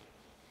 8.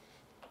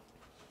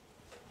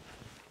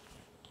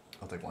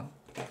 I'll take 1.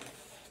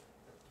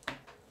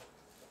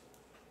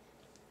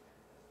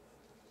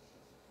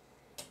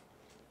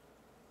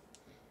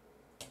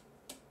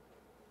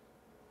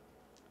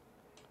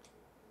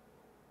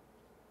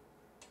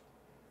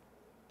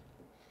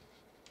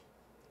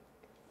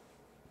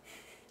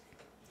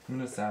 I'm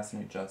gonna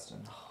assassinate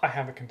Justin. I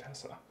have a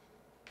Contessa.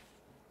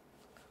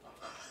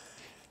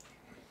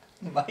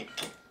 Mike.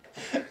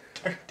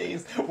 Dark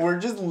days. We're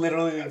just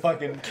literally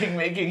fucking king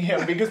making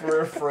him because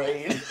we're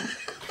afraid.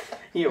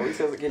 He always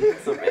has a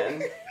Contessa,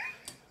 man.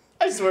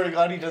 I swear to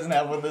God, he doesn't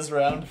have one this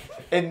round.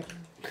 And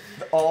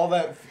all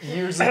that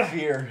years of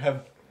fear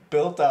have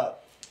built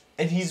up.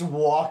 And he's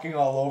walking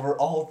all over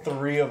all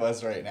 3 of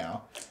us right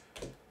now.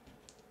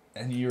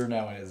 And you're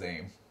now in his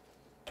aim.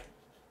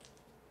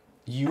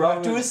 You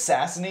have to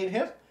assassinate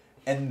him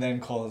and then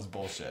call his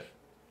bullshit.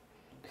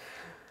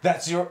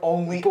 That's your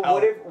only But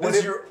out. what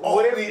That's your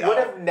only what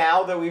out. if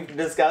now that we've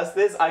discussed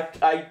this,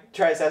 I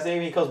try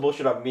assassinating him, he calls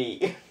bullshit on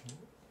me?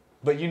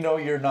 But you know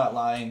you're not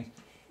lying.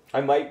 I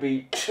might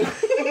be.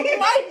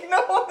 Mike,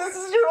 no, this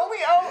is your only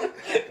out.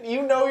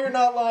 You know you're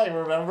not lying,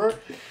 remember?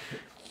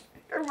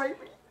 I might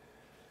be.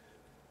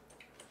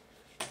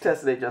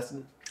 Assassinate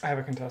Justin. I have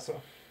a Contessa.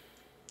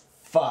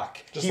 Fuck.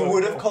 Just He let it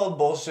would have go. called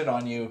bullshit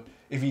on you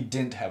if he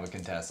didn't have a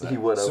Contessa. He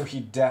would've. So he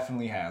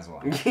definitely has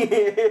one.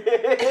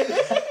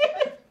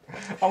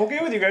 I'm okay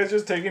with you guys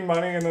just taking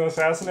money and then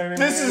assassinating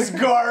This me. is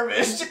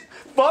garbage.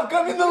 Fuck,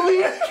 I'm in the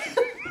lead.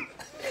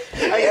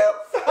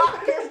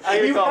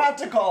 You have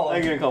to call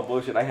I'm him. gonna call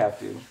bullshit. I have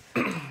to.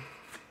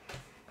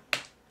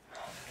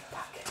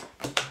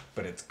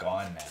 But it's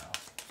gone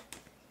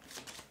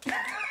now.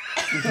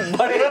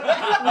 But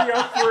We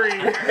are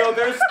free. no,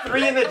 there's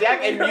 3 in the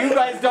deck, and you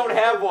guys don't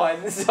have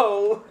one.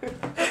 So.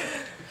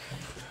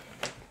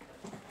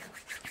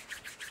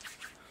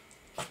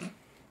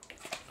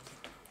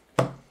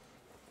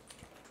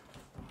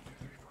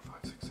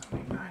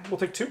 We'll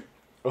take 2.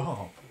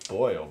 Oh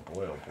boy, oh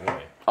boy, oh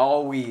boy.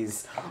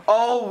 Always.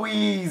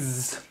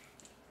 Always.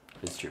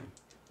 It's true.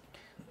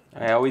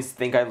 I always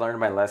think I learned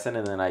my lesson,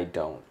 and then I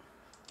don't.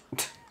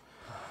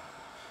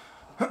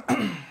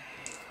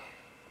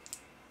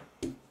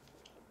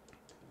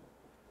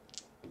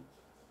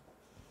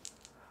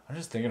 I'm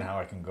just thinking how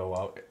I can go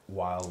out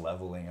while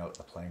leveling out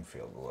the playing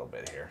field a little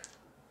bit here.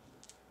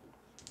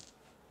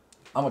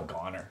 I'm a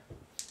goner.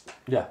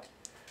 Yeah.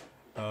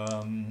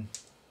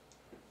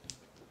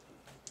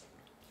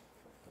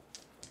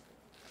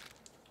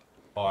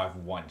 Oh, I have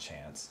one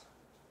chance.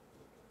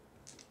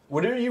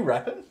 What are you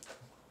repping?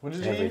 What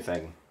did you?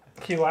 Everything.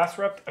 He last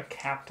repped a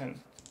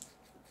captain.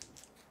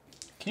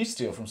 Can you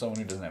steal from someone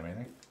who doesn't have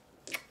anything?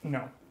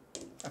 No.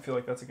 I feel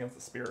like that's against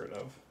the spirit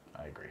of.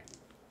 I agree.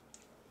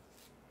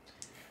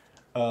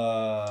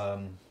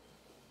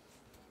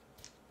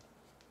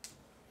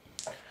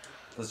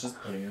 Let's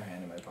just put your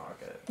hand in my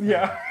pocket.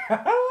 Yeah.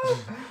 I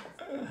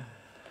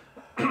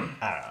don't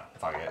know.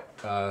 Fuck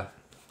it.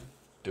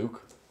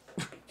 Duke.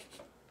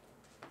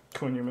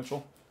 Cunha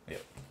Mitchell.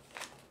 Yep.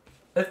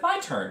 It's my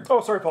turn.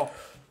 Oh, sorry, Paul.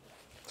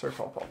 Sorry,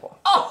 Paul.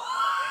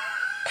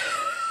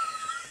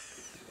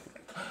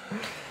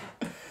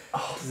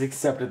 Just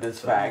accepted this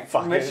fact.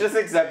 Fuck Mitch it. just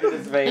accepted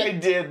this I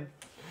fate. did.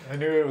 I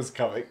knew it was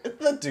coming.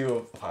 The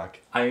duo. Fuck.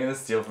 I'm gonna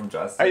steal from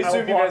Justin. I will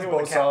assume you block guys it with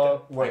both the saw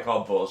captain. I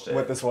call bullshit.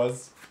 what this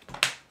was.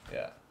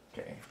 Yeah.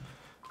 Okay.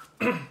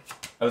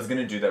 I was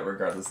gonna do that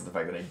regardless of the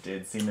fact that I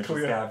did see Mitchell's Cool,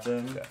 yeah.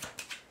 captain. Yeah.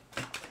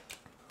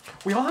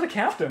 We all had a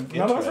captain.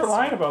 None of us are Interesting.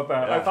 lying about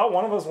that. I Yeah. thought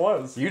one of us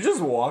was. You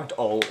just walked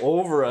all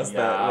over us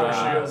Yeah,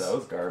 she is. that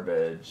was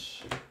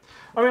garbage.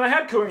 I mean, I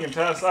had Cunha and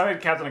Contessa. I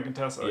had captain and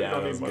Contessa. Yeah, You don't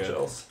that need was much good.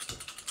 else.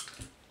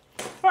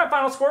 All right,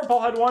 final score.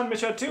 Paul had 1. Mitch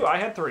had 2. I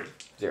had 3.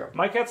 0.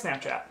 Mike had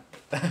Snapchat.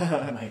 My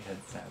head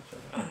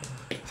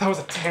Snapchat. That was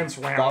a tense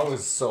round. That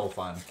was so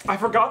fun. I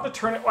forgot the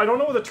turn. I don't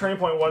know what the turning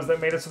point was that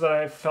made it so that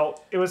I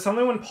felt it was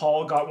something when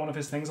Paul got one of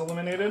his things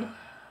eliminated.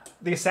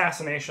 The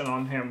assassination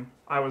on him.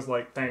 I was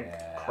like, thank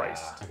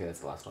Christ. Okay, that's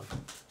the last one.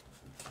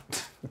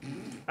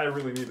 I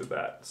really needed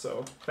that.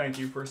 So thank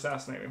you for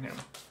assassinating him.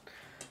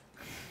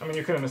 I mean,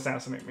 you couldn't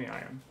assassinate me. I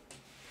am.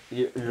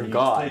 You're You just played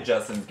God.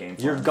 Justin's game.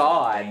 You're for him, so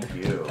God.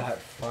 Thank you. That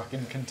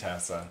fucking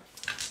Contessa.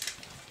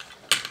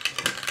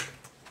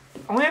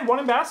 I only had 1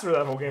 ambassador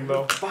that whole game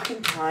though.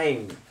 Fucking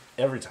time.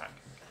 Every time.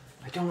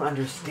 I don't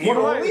understand. You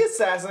do I- only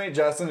assassinate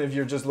Justin if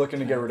you're just looking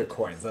to get rid of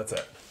coins. That's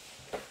it.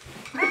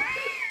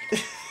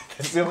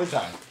 It's the only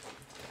time.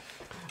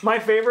 My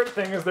favorite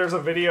thing is there's a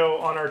video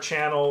on our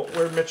channel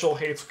where Mitchell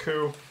hates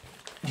coup.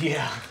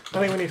 Yeah. I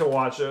think we need to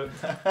watch it.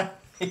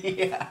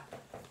 Yeah.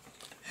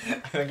 I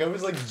think I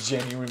was like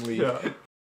genuinely Yeah.